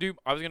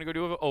I was gonna go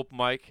do an open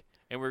mic,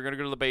 and we were gonna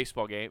go to the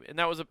baseball game, and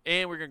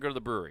we were gonna go to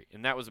the brewery,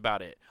 and that was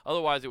about it.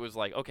 Otherwise, it was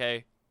like,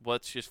 okay,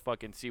 let's just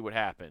fucking see what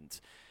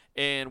happens.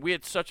 And we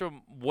had such a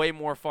way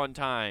more fun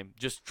time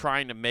just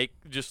trying to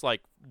just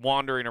like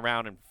wandering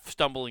around and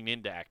stumbling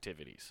into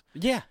activities.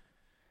 Yeah.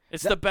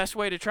 It's the best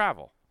way to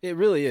travel. It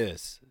really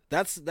is.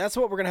 That's what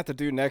we're going to have to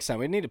do next time.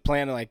 We need to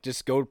plan to like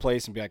just go to a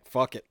place and be like,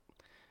 fuck it.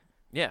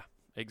 Yeah,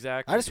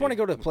 exactly. I just want to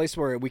go to a place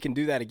where we can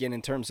do that again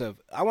in terms of,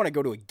 I want to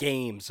go to a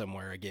game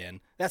somewhere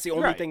again. That's the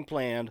only Right. thing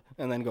planned.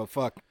 And then go,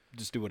 fuck,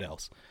 just do what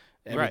else.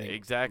 Right, Everything,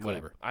 exactly.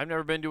 Whatever. I've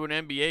never been to an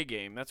NBA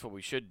game. That's what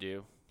we should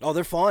do. Oh,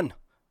 they're fun.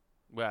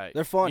 Right.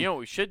 They're fun. You know what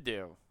we should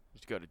do?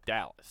 Is go to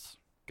Dallas.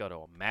 Go to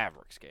a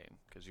Mavericks game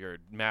because you're a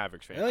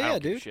Mavericks fan. Oh, I yeah,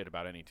 don't give a dude. shit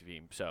about any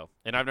team. So,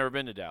 and I've never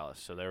been to Dallas,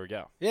 so there we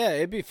go. Yeah,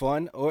 it'd be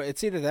fun. Or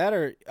it's either that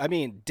or, I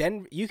mean,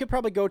 you could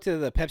probably go to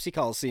the Pepsi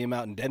Coliseum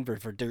out in Denver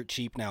for dirt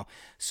cheap now.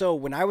 So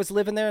when I was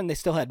living there and they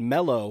still had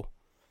Melo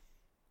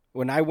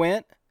when I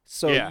went,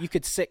 so Yeah. you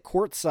could sit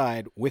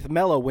courtside with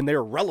Melo when they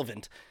were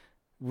relevant.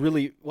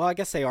 Really, well, I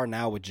guess they are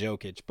now with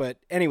Jokic. But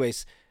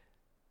anyways,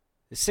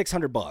 it's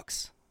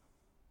 $600.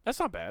 That's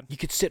not bad. You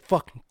could sit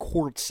fucking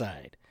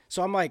courtside.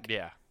 So I'm like,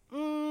 Yeah.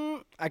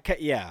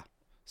 yeah.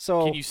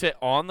 So Can you sit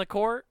on the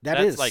court?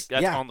 That's That's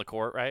yeah. on the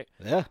court, right?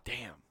 yeah.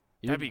 Damn.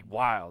 That'd be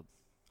wild.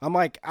 I'm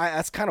like,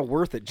 that's kind of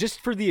worth it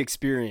just for the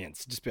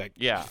experience. Just be like,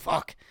 Yeah.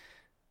 fuck.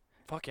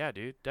 Fuck yeah,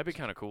 dude. That'd be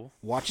kind of cool.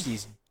 Watch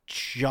these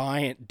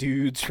giant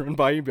dudes run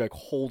by you and be like,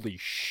 holy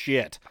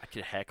shit. I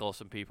could heckle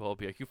some people.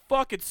 Be like, you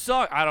fucking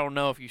suck. I don't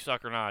know if you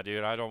suck or not,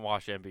 dude. I don't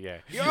watch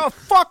NBA. You're a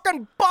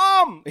fucking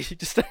bum. You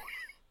just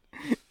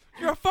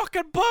You're a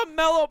fucking bum,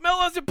 Melo.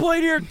 Melo hasn't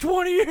played here in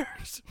 20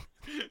 years.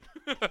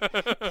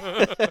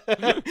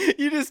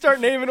 you just start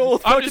naming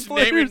old I'm fucking just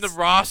players. naming the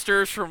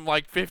rosters from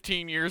like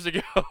 15 years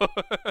ago.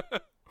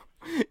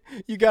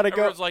 You gotta go.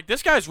 Everyone's like,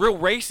 this guy's real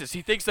racist.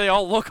 He thinks they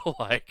all look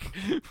alike.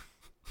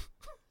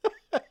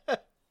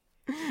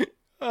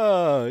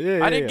 Oh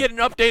yeah. I didn't get an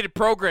updated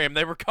program.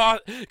 They were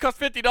cost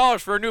 $50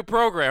 for a new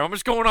program. I'm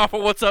just going off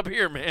of what's up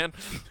here, man.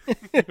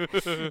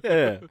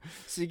 Yeah.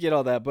 So you get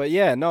all that, but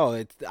yeah,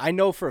 no. I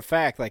know for a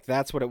fact like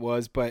that's what it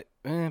was, but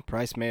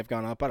price may have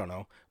gone up. I don't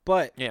know.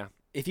 But Yeah.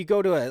 if you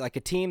go to a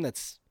team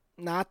that's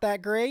not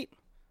that great,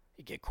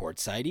 you get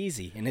courtside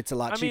easy, and it's a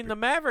lot I cheaper. mean, the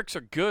Mavericks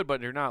are good, but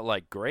they're not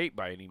like great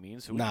by any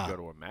means. So we Nah. can go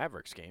to a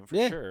Mavericks game for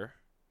Yeah. sure.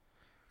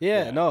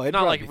 yeah, no, it's it'd not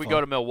probably like be if we fun.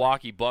 go to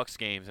Milwaukee Bucks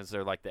games since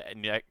they're like the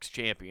next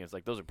champions.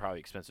 Like those are probably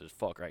expensive as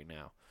fuck right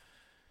now,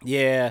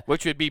 Yeah,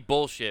 which would be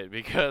bullshit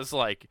because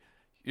like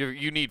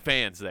you need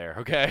fans there.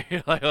 Okay,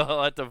 like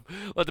let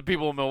the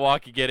people in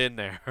Milwaukee get in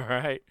there. All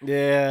right.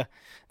 yeah,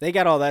 they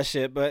got all that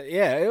shit, but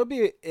yeah,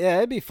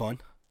 it'd be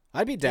fun.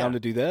 I'd be down Yeah. to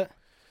do that.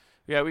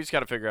 Yeah, we just got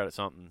to figure out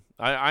something.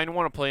 I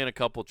want to plan a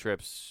couple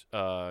trips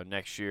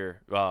next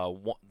year.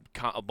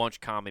 A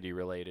bunch comedy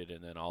related,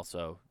 and then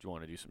also do you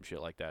want to do some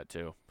shit like that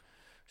too.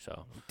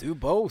 So Do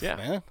both, Yeah.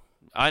 man.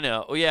 I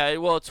know. Yeah.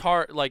 Well, it's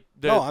hard. Like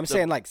No, I'm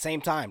saying like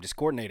same time, just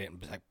coordinate it and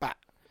be like, bah.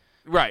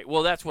 Right.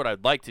 Well, that's what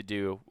I'd like to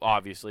do.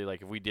 Obviously,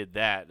 like if we did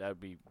that, that'd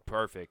be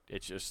perfect.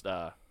 It's just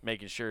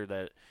making sure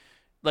that,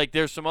 like,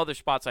 there's some other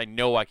spots I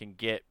know I can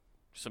get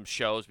some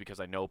shows because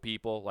I know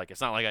people. Like,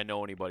 it's not like I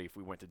know anybody. If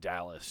we went to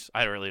Dallas,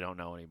 I really don't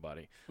know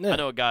anybody. Yeah. I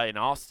know a guy in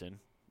Austin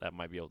that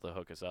might be able to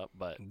hook us up,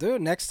 but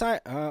Dude, next time,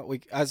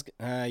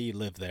 you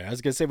live there. I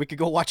was gonna say we could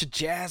go watch a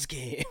Jazz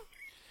game.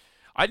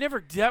 I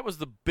never. That was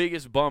the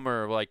biggest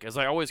bummer. Like, as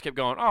I always kept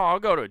going, oh, I'll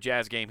go to a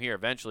Jazz game here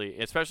eventually.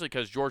 Especially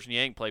because George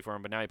Niang played for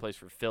him, but now he plays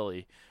for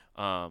Philly.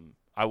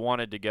 I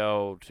wanted to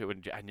go to,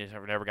 and I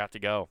never got to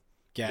go.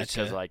 Just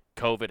because Gotcha. like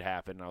COVID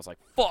happened, and I was like,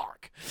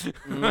 "Fuck."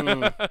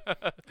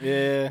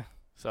 Yeah.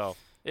 So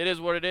it is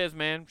what it is,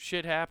 man.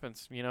 Shit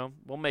happens, you know.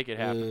 We'll make it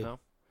happen though.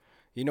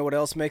 You know what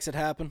else makes it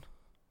happen?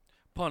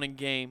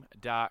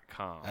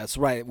 Punninggame.com. That's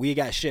right. We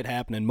got shit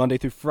happening Monday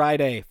through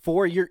Friday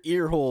for your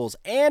ear holes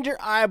and your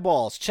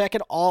eyeballs. Check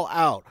it all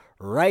out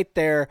right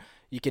there.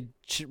 You could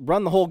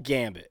run the whole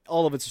gambit.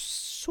 All of it's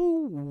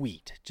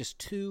sweet. Just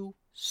too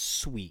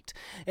sweet.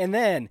 And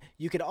then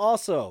you could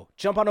also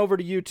jump on over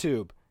to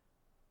YouTube.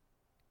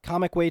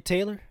 Comic Wade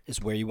Taylor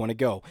is where you want to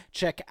go.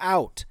 Check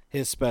out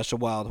his special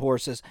Wild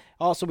Horses.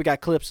 Also, we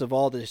got clips of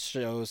all the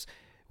shows.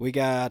 We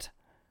got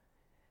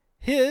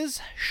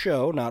his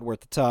show, Not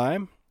Worth the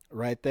Time,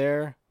 right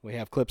there. We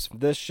have clips from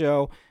this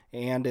show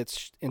and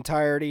its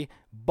entirety.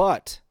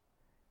 But,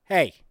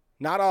 hey,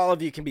 Not all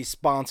of you can be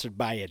sponsored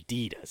by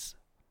Adidas.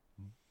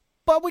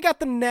 But we got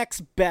the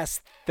next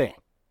best thing.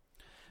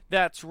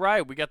 That's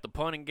right. We got the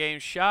Pun and Game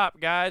Shop,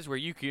 guys, where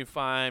you can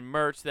find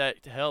merch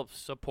that helps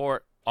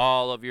support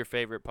all of your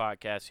favorite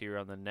podcasts here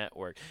on the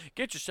network.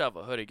 Get yourself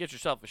a hoodie. Get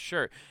yourself a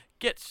shirt.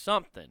 Get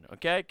something,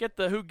 okay? Get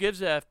the Who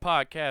Gives a F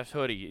podcast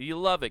hoodie. You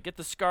love it. Get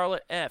the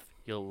Scarlet F.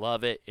 You'll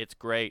love it. It's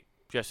great.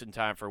 Just in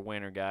time for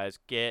winter, guys.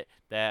 Get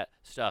that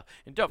stuff.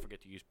 And don't forget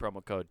to use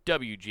promo code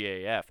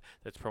WGAF.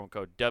 That's promo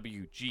code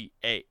WGAF,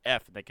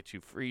 and that gets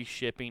you free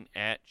shipping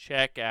at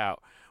checkout.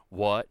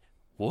 What?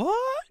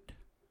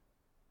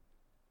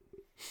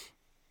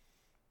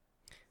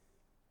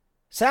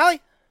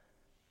 Sally,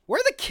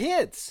 where are the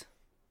kids?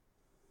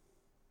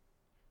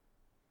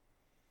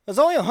 It's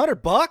only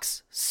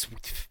 $100.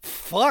 Sweet.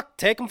 Fuck,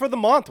 take them for the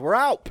month. We're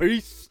out.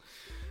 Peace.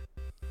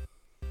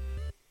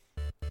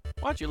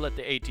 Why don't you let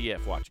the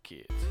ATF watch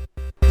your kids?